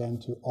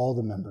extend to all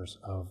the members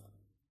of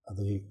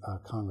the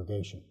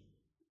congregation.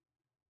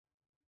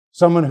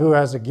 Someone who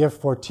has a gift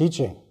for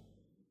teaching,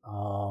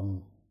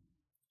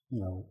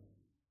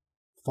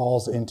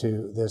 falls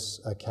into this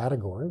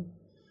category.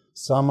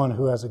 Someone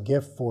who has a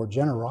gift for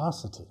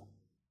generosity.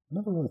 I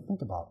never really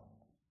think about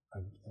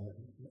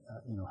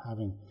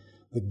having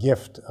the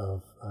gift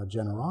of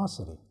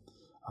generosity,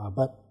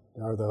 but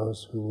there are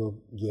those who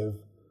will give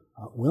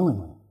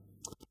willingly.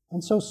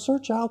 And so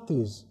search out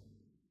these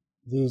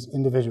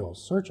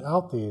individuals, search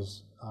out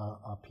these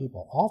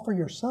people. Offer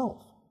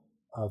yourself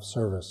of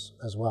service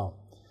as well.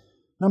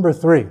 Number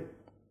 3,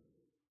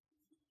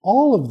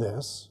 all of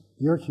this,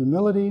 your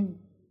humility,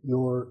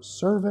 your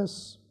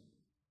service,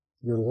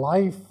 your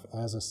life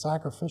as a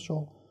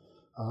sacrificial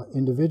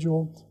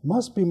individual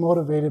must be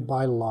motivated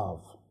by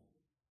love.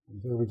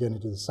 And here we get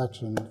into the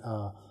section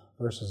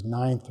verses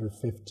 9 through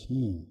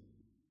 15.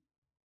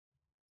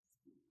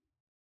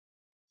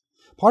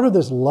 Part of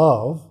this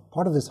love,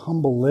 part of this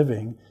humble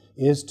living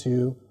is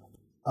to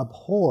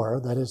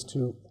abhor, that is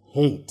to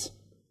hate,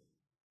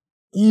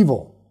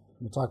 evil.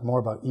 We'll talk more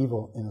about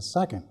evil in a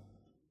second.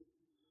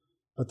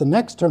 But the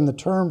next term, the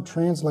term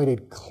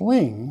translated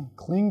cling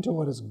to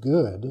what is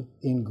good,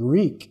 in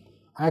Greek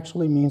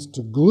actually means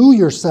to glue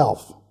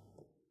yourself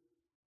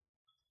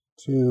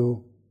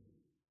to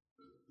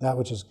that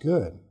which is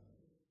good.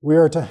 We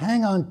are to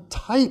hang on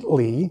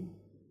tightly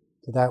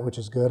to that which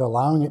is good,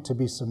 allowing it to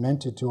be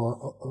cemented to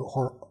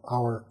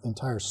our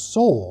entire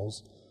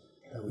souls,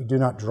 that we do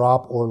not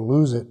drop or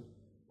lose it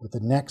with the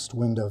next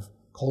wind of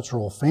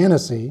cultural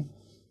fantasy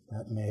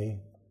that may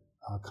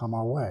come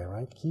our way,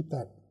 right?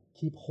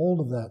 Keep hold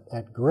of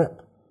that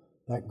grip.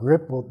 That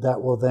grip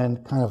that will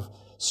then kind of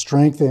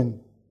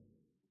strengthen,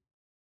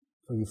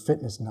 for you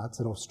fitness nuts,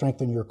 it'll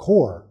strengthen your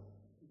core,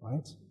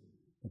 right?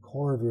 The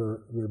core of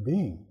your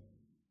being.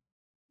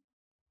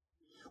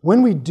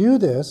 When we do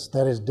this,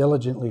 that is,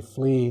 diligently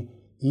flee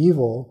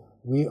evil,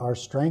 we are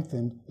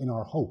strengthened in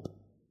our hope.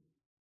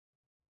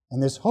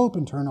 And this hope,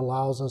 in turn,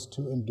 allows us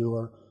to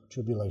endure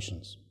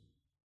tribulations.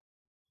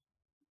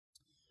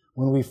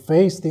 When we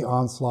face the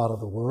onslaught of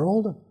the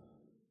world,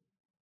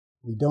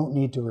 we don't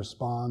need to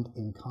respond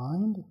in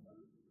kind.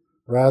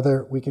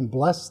 Rather, we can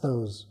bless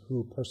those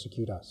who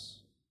persecute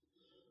us.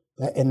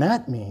 And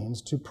that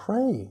means to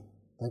pray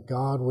that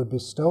God would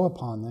bestow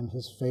upon them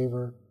His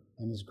favor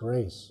and His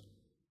grace.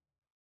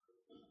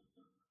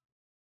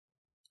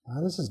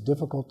 Now, this is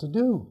difficult to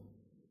do.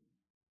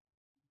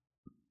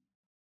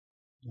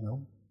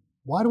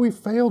 Why do we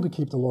fail to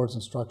keep the Lord's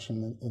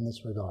instruction in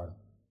this regard?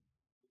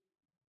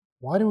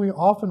 Why do we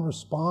often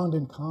respond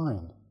in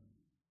kind?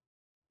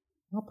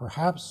 Well,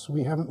 perhaps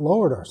we haven't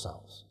lowered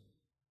ourselves.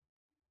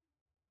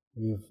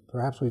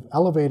 Perhaps we've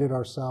elevated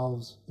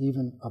ourselves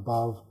even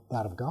above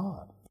that of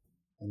God,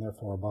 and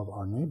therefore above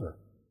our neighbor.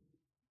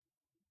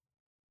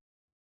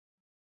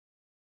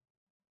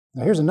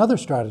 Now here's another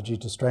strategy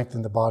to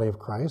strengthen the body of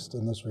Christ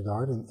in this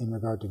regard, in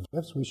regard to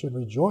gifts. We should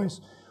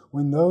rejoice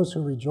with those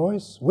who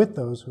rejoice,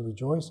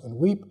 and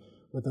weep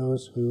with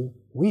those who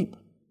weep.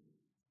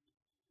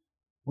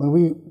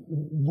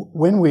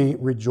 When we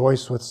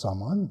rejoice with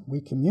someone,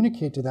 we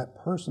communicate to that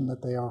person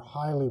that they are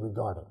highly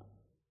regarded.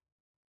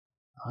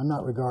 I'm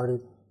not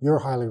regarded, you're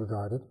highly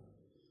regarded.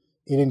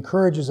 It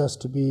encourages us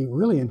to be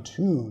really in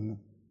tune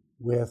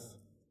with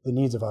the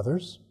needs of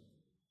others.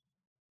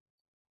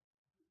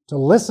 To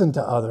listen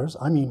to others,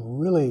 I mean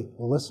really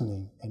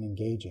listening and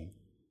engaging,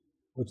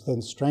 which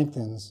then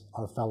strengthens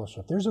our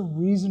fellowship. There's a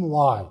reason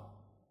why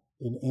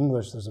in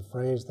English there's a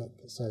phrase that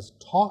says,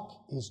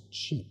 talk is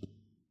cheap.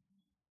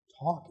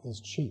 Talk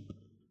is cheap.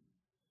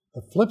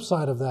 The flip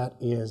side of that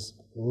is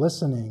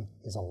listening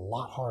is a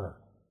lot harder.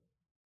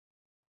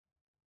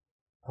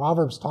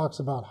 Proverbs talks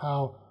about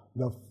how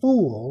the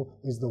fool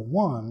is the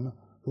one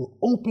who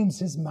opens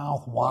his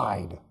mouth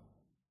wide.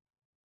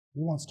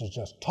 He wants to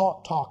just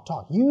talk,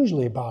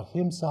 usually about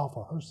himself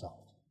or herself.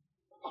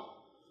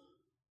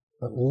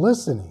 But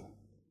listening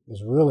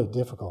is really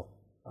difficult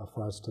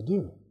for us to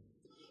do.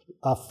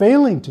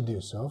 Failing to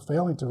do so,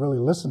 failing to really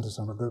listen to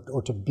someone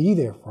or to be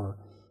there for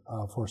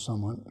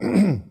someone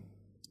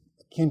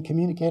can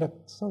communicate a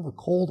sort of a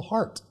cold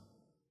heart,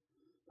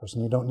 a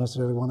person you don't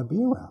necessarily want to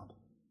be around.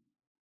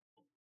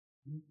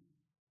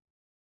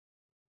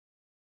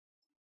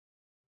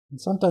 And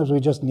sometimes we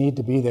just need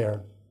to be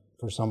there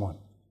for someone.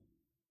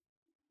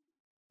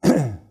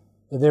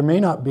 There may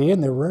not be,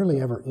 and there rarely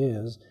ever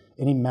is,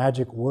 any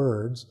magic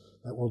words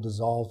that will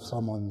dissolve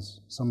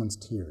someone's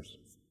tears.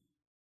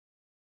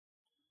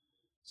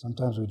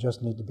 Sometimes we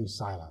just need to be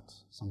silent.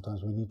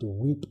 Sometimes we need to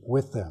weep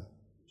with them,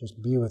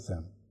 just be with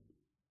them.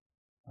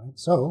 Right?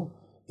 So,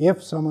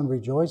 if someone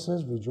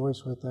rejoices,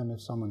 rejoice with them.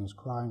 If someone is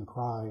crying,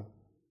 cry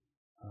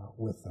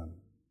with them.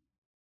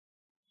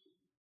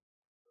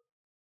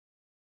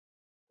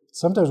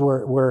 Sometimes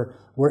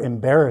we're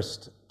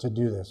embarrassed to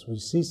do this. We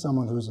see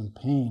someone who's in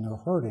pain or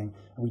hurting,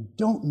 and we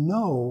don't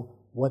know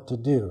what to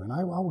do. And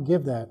I will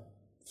give that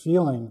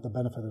feeling the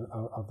benefit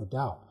of the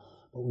doubt.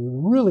 But we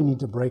really need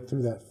to break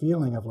through that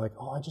feeling of like,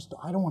 I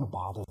don't want to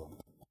bother them.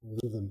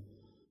 Leave them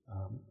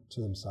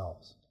to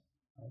themselves.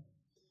 Right?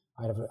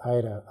 I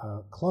had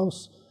a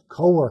close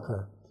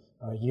coworker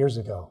years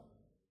ago.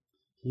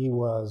 He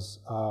was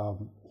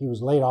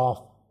laid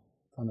off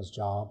from his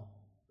job.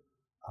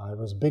 It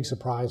was a big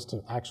surprise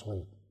to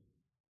actually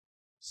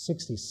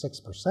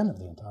 66% of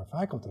the entire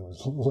faculty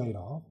was laid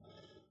off.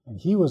 And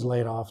he was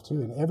laid off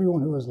too. And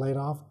everyone who was laid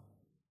off,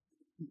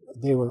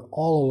 they were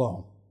all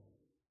alone.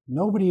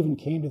 Nobody even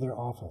came to their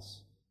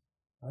office,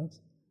 right?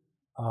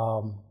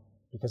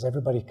 Because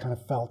everybody kind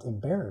of felt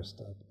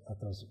embarrassed at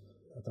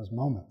those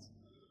moments.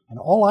 And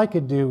all I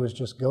could do was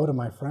just go to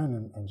my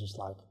friend and just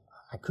like,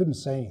 I couldn't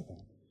say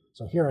anything.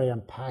 So here I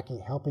am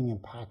helping him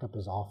pack up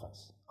his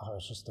office. Oh,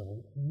 it's just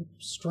the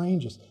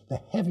strangest, the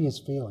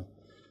heaviest feeling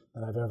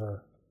that I've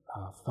ever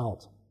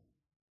felt.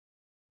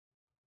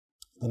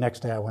 The next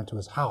day I went to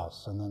his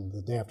house, and then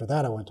the day after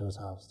that I went to his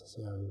house to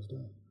see how he was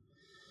doing.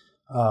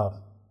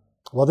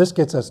 Well, this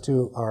gets us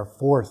to our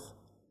fourth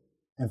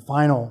and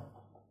final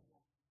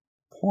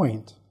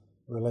point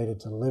related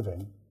to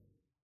living.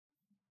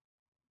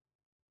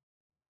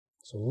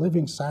 So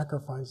living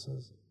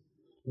sacrifices,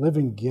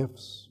 living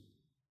gifts,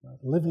 right?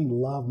 Living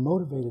love,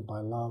 motivated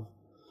by love.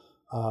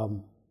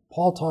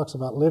 Paul talks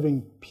about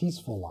living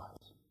peaceful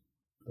lives,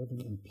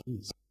 living in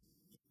peace.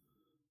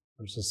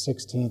 Verses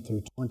 16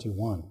 through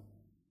 21.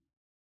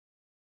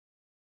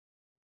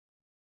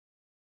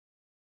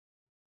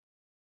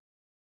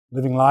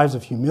 Living lives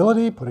of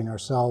humility, putting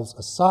ourselves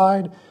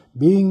aside,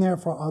 being there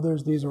for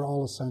others, these are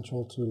all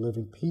essential to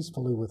living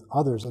peacefully with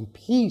others. And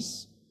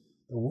peace,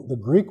 the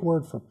Greek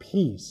word for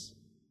peace,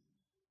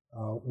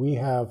 we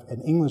have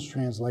an English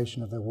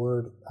translation of the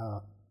word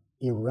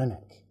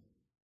irenic.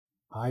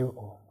 How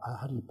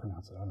do you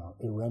pronounce it? I don't know.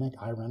 Irenic.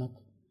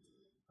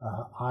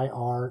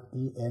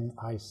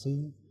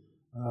 I-R-E-N-I-C.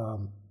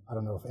 I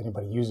don't know if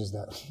anybody uses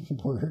that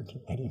word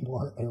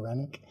anymore,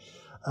 irenic.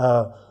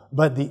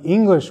 But the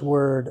English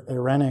word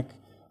irenic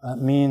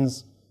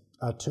means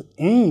to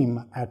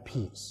aim at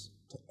peace.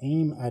 To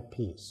aim at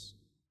peace.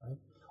 Right?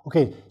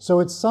 Okay, so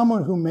it's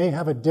someone who may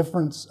have a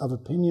difference of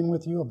opinion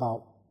with you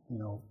about,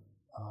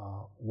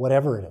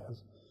 whatever it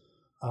is.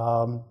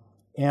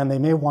 And they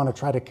may want to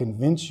try to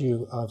convince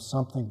you of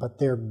something, but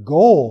their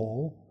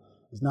goal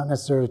is not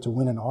necessarily to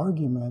win an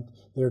argument.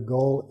 Their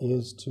goal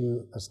is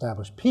to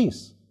establish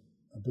peace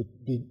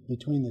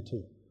between the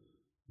two.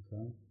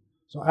 Okay?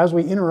 So as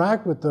we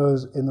interact with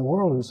those in the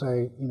world who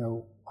say,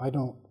 I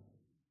don't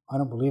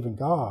believe in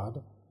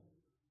God,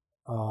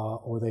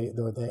 or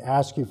they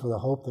ask you for the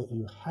hope that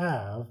you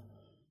have,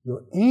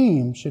 your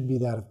aim should be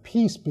that of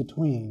peace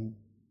between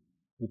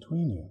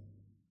you.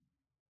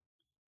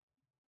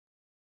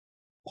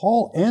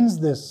 Paul ends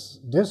this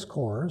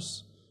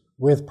discourse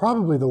with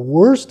probably the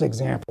worst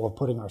example of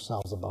putting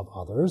ourselves above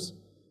others,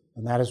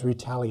 and that is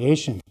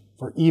retaliation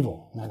for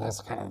evil. Now,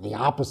 that's kind of the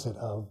opposite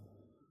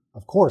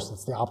of course,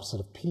 it's the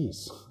opposite of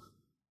peace.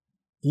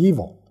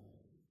 Evil.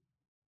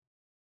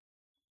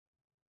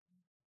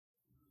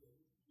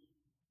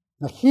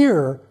 Now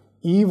here,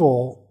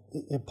 evil,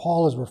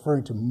 Paul is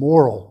referring to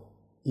moral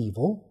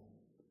evil,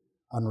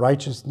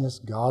 unrighteousness,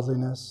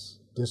 godliness,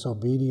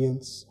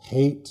 disobedience,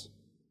 hate.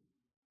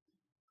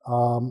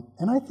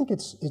 And I think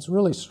it's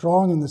really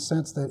strong in the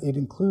sense that it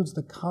includes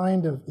the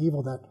kind of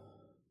evil that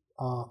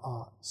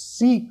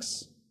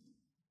seeks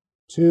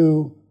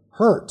to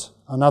hurt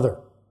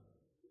another,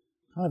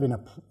 kind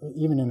of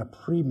even in a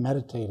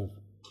premeditative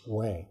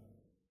way.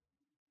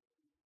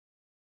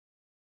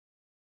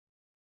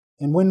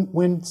 And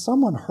when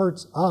someone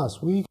hurts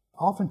us, we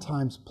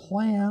oftentimes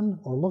plan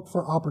or look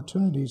for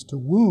opportunities to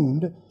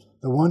wound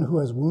the one who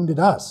has wounded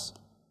us.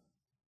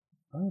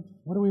 Right?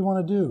 What do we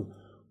want to do?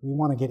 We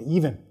want to get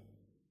even.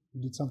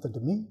 You did something to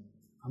me,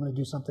 I'm going to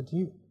do something to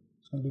you.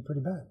 It's going to be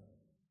pretty bad.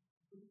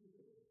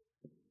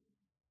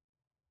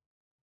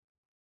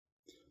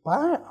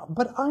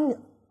 But I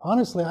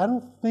honestly, I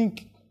don't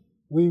think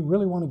we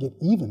really want to get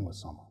even with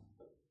someone.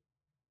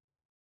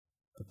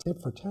 A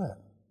tit for tat.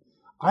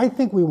 I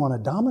think we want to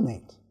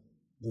dominate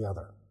the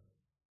other,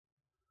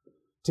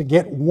 to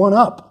get one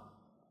up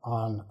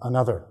on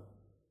another,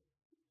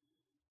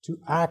 to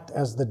act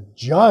as the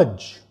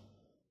judge,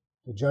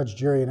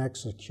 jury, and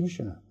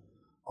executioner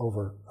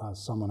over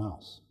someone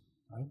else.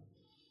 Right?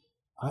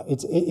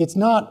 It's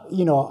not,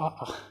 you know.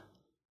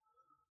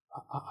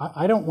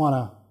 I don't want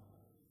to.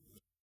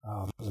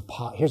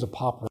 Here's a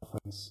pop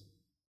reference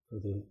for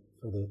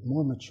the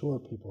more mature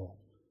people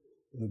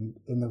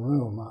in the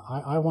room.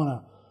 I want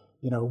to,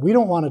 you know, we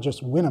don't want to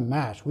just win a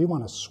match. We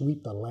want to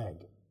sweep the leg.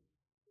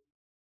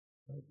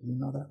 You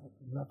know that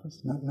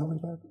reference? Nobody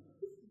got it?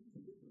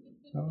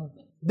 No?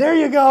 There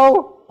you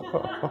go.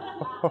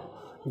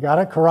 You got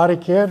it,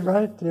 Karate Kid,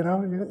 right? You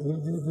know,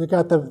 they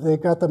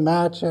got the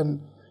match,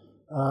 and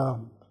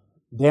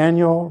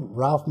Daniel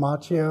Ralph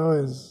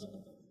Macchio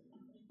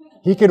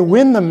he could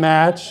win the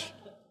match.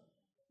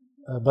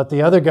 But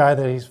the other guy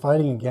that he's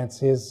fighting against,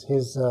 his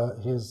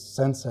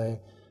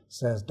sensei,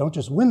 says, don't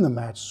just win the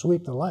match,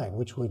 sweep the leg,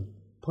 which would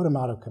put him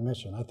out of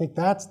commission. I think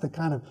that's the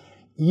kind of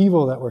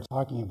evil that we're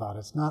talking about.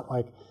 It's not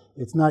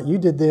you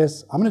did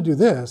this, I'm going to do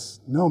this.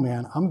 No,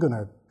 man, I'm going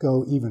to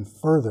go even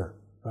further,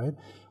 right?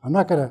 I'm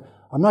not going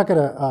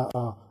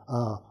to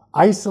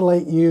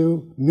isolate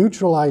you,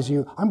 neutralize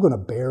you. I'm going to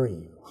bury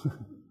you,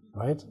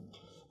 right?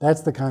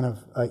 That's the kind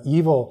of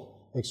evil,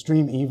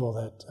 extreme evil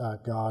that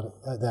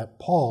that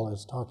Paul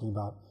is talking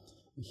about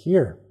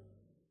here.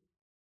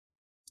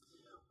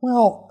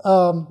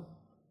 Well,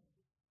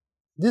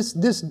 this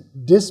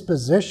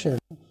disposition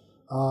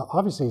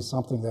obviously is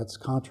something that's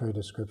contrary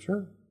to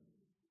Scripture,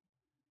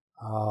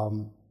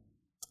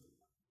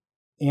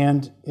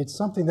 and it's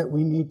something that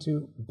we need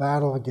to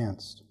battle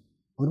against.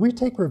 When we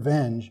take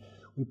revenge,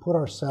 we put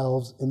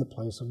ourselves in the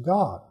place of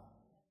God.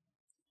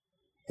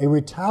 A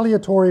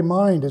retaliatory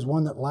mind is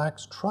one that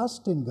lacks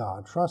trust in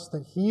God, trust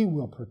that He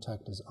will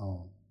protect His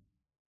own,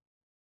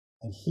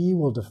 and He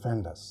will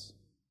defend us.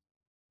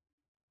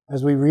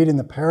 As we read in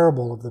the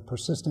parable of the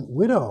persistent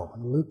widow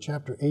in Luke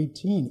chapter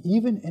 18,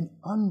 even an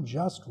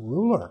unjust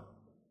ruler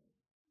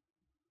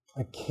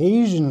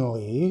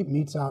occasionally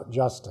metes out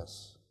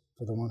justice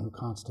for the one who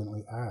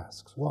constantly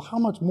asks. Well, how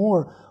much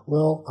more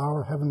will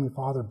our Heavenly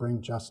Father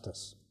bring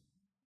justice?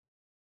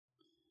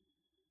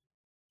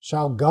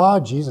 Shall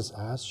God, Jesus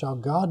asked, shall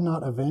God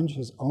not avenge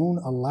His own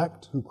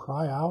elect who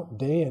cry out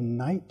day and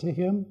night to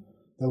Him,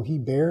 though He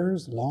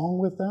bears long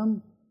with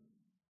them?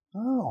 I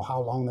don't know how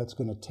long that's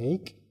going to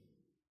take.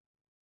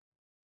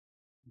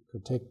 It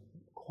could take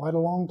quite a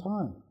long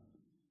time.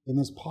 In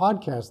this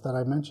podcast that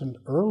I mentioned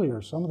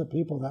earlier, some of the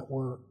people that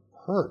were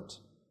hurt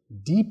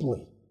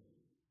deeply,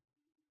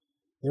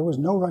 there was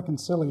no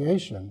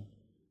reconciliation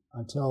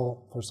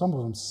until, for some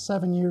of them,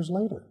 7 years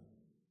later.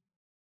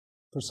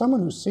 For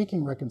someone who's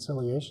seeking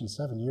reconciliation,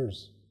 7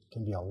 years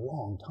can be a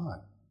long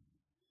time.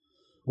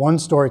 One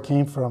story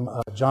came from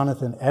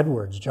Jonathan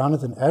Edwards.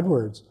 Jonathan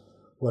Edwards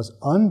was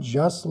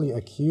unjustly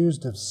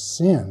accused of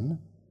sin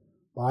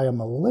by a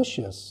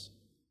malicious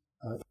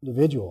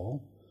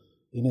individual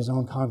in his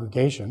own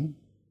congregation.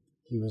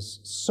 He was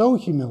so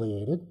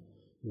humiliated,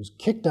 he was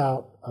kicked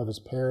out of his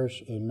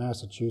parish in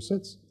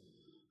Massachusetts,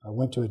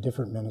 went to a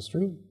different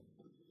ministry.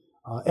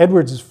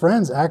 Edwards'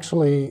 friends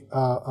actually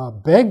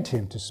begged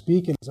him to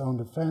speak in his own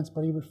defense,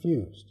 but he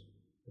refused,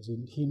 because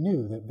he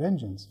knew that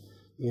vengeance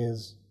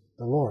is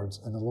the Lord's,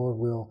 and the Lord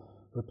will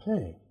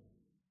repay.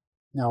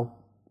 Now,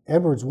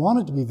 Edwards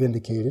wanted to be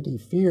vindicated. He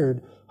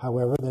feared,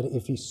 however, that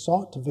if he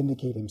sought to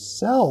vindicate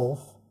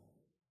himself,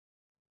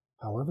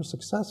 however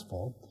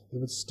successful, it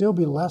would still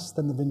be less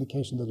than the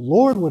vindication the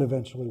Lord would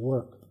eventually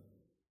work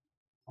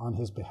on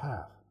his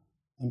behalf.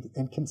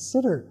 And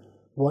consider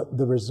what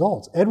the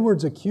results.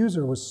 Edwards'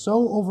 accuser was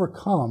so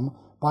overcome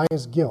by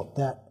his guilt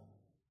that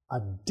a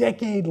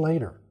decade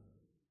later,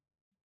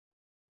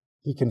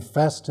 He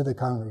confessed to the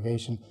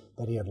congregation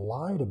that he had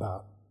lied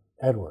about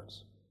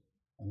Edwards,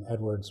 and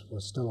Edwards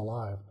was still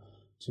alive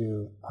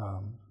to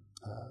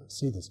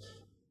see this.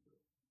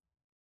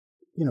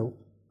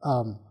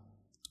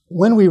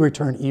 When we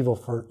return evil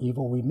for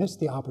evil, we miss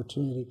the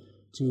opportunity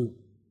to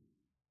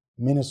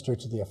minister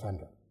to the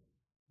offender.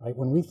 Right?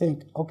 When we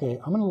think, okay,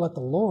 I'm going to let the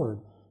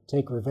Lord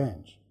take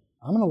revenge.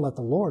 I'm going to let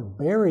the Lord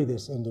bury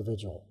this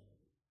individual.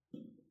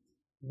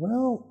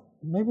 Well,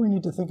 maybe we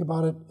need to think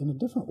about it in a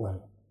different way.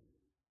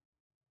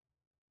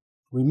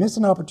 We miss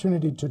an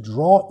opportunity to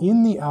draw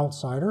in the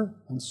outsider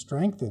and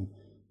strengthen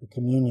the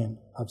communion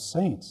of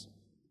saints.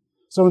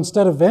 So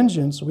instead of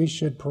vengeance, we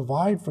should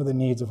provide for the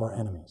needs of our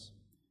enemies.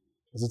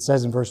 As it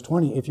says in verse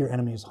 20, if your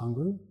enemy is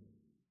hungry,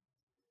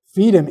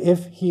 feed him.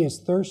 If he is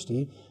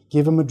thirsty,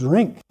 give him a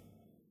drink.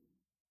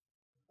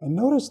 And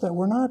notice that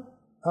we're not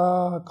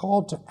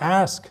called to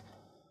ask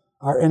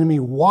our enemy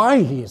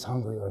why he is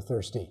hungry or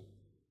thirsty.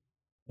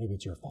 Maybe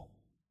it's your fault.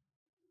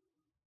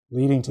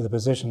 Leading to the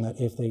position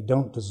that if they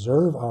don't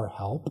deserve our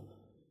help,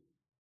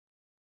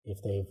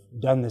 if they've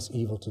done this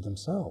evil to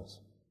themselves,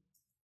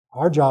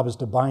 our job is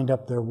to bind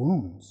up their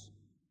wounds.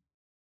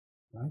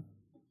 Right?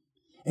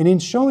 And in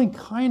showing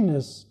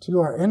kindness to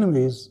our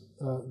enemies,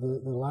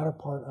 the latter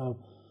part of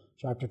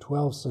chapter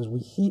 12 says, we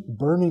heap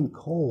burning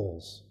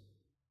coals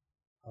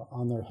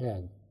on their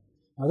head.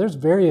 Now, there's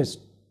various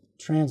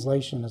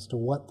translations as to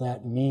what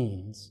that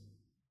means.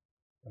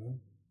 Okay?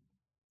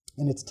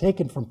 And it's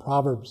taken from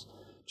Proverbs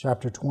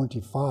chapter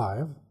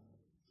 25.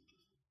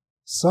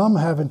 Some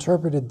have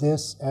interpreted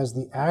this as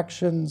the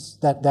actions,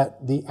 that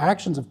the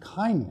actions of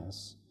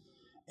kindness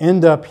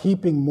end up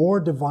heaping more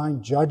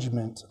divine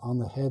judgment on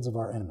the heads of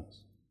our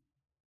enemies.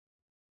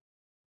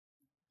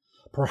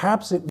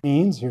 Perhaps it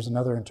means, here's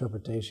another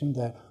interpretation,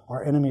 that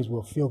our enemies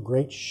will feel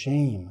great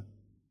shame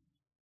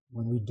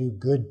when we do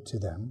good to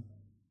them.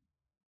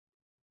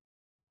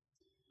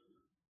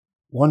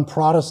 One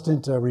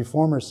Protestant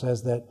reformer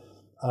says that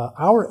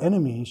our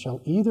enemy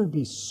shall either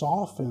be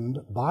softened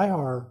by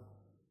our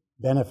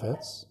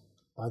benefits,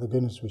 by the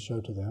goodness we show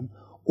to them,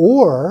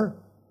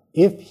 or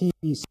if he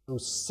be so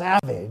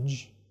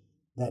savage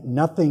that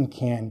nothing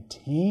can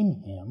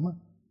tame him,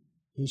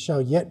 he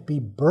shall yet be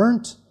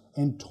burnt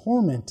and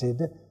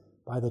tormented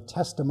by the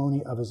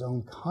testimony of his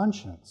own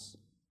conscience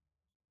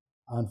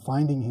on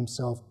finding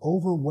himself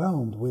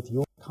overwhelmed with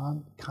your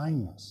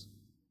kindness.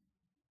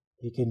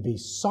 He can be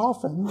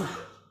softened,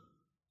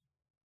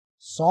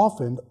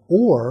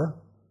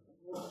 or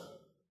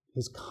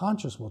his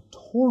conscience will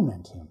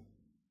torment him.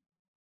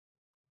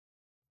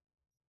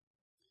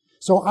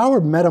 So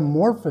our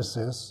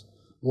metamorphosis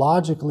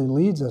logically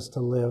leads us to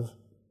live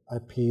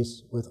at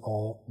peace with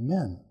all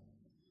men.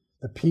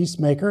 The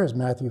peacemaker, as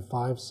Matthew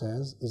 5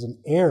 says, is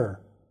an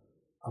heir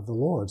of the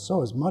Lord.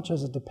 So as much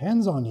as it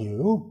depends on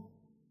you,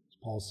 as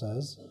Paul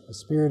says, the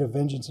spirit of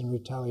vengeance and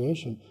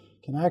retaliation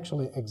can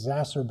actually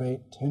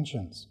exacerbate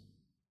tensions.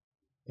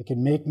 It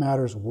can make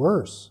matters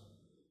worse.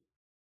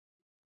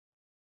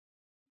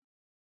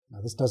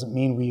 Now, this doesn't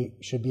mean we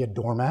should be a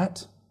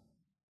doormat.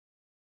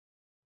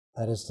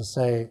 That is to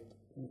say,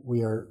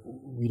 we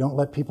don't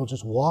let people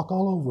just walk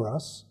all over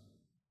us.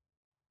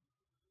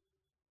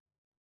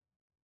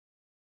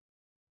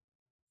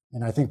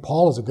 And I think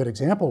Paul is a good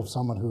example of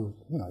someone who,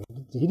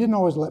 he didn't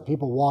always let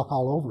people walk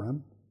all over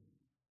him.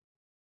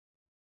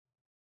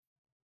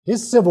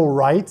 His civil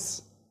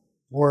rights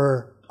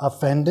were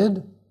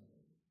offended,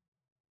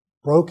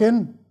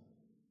 broken.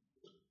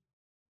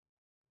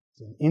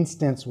 It's an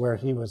instance where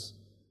he was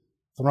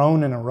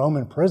thrown in a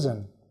Roman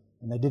prison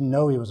and they didn't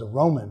know he was a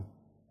Roman.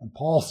 And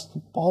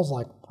Paul's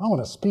like, I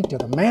want to speak to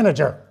the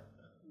manager.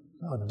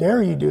 How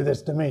dare you do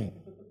this to me?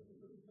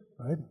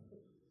 Right?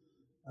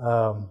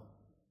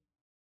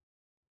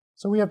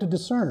 So we have to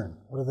discern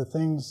what are the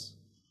things,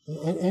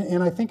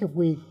 and I think if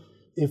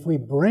we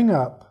bring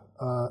up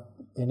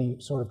any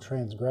sort of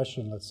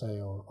transgression, let's say,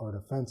 or an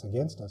offense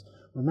against us,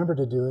 remember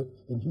to do it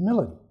in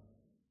humility.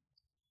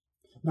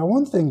 Now,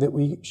 one thing that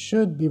we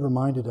should be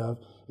reminded of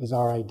is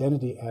our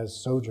identity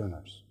as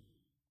sojourners.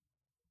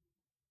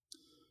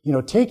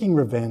 Taking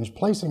revenge,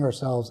 placing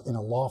ourselves in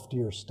a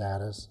loftier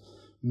status,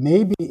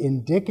 may be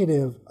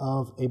indicative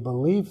of a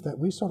belief that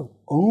we sort of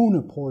own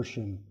a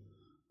portion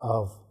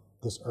of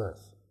this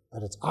earth,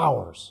 that it's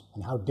ours,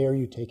 and how dare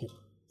you take it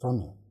from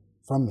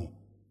me.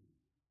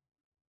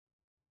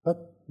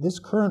 But this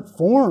current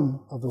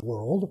form of the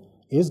world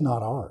is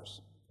not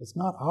ours. It's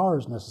not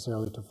ours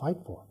necessarily to fight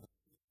for.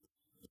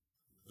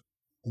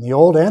 In the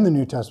Old and the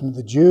New Testament,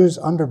 the Jews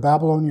under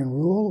Babylonian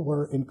rule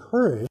were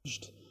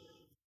encouraged to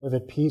live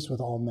at peace with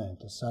all men,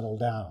 to settle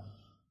down,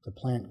 to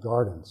plant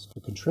gardens, to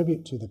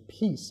contribute to the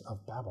peace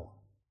of Babylon.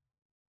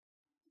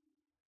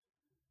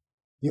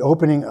 The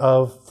opening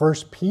of 1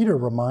 Peter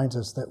reminds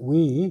us that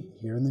we,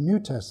 here in the New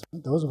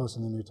Testament, those of us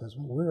in the New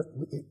Testament,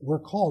 we're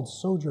called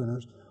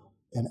sojourners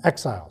and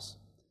exiles.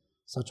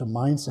 Such a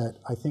mindset,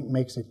 I think,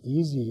 makes it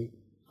easier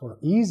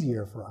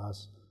for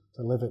us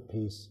to live at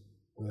peace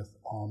with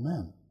all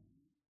men.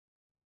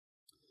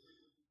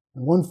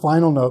 And one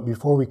final note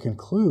before we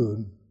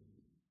conclude.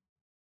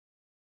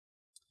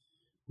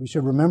 we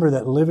should remember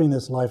that living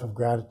this life of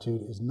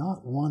gratitude is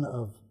not one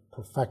of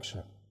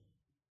perfection.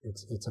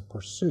 It's a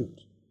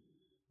pursuit.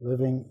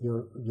 Living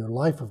your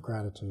life of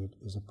gratitude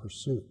is a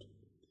pursuit.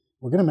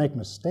 We're going to make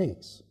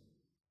mistakes.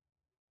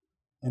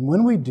 And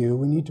when we do,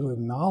 we need to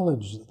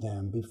acknowledge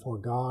them before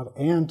God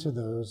and to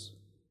those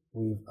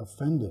we've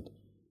offended.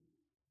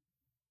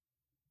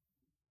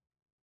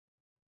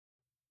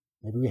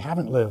 Maybe we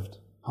haven't lived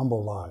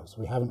humble lives.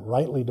 We haven't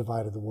rightly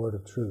divided the word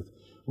of truth.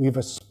 We've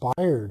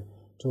aspired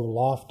to a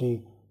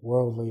lofty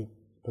worldly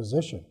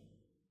position.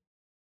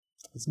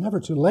 It's never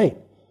too late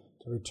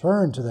to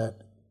return to that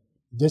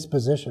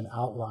disposition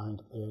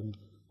outlined in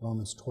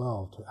Romans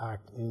 12, to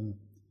act in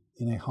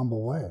a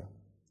humble way.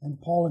 And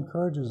Paul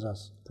encourages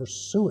us,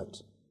 pursue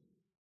it.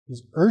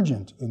 He's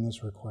urgent in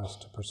this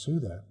request to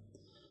pursue that.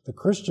 The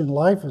Christian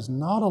life is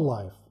not a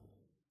life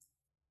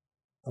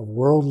of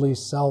worldly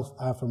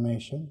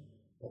self-affirmation,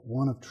 but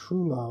one of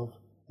true love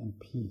and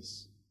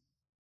peace.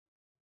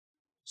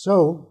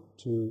 So,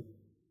 to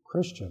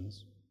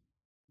Christians,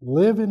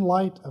 live in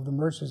light of the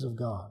mercies of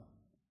God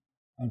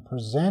and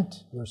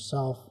present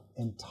yourself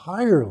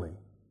entirely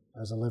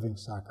as a living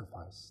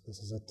sacrifice. This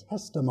is a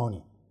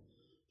testimony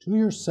to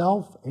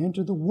yourself and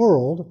to the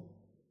world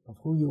of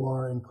who you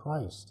are in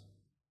Christ.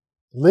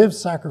 Live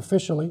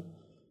sacrificially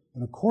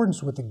in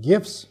accordance with the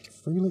gifts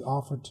freely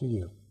offered to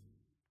you.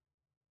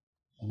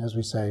 And as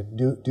we say,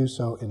 do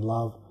so in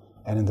love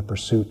and in the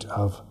pursuit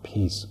of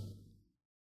peace.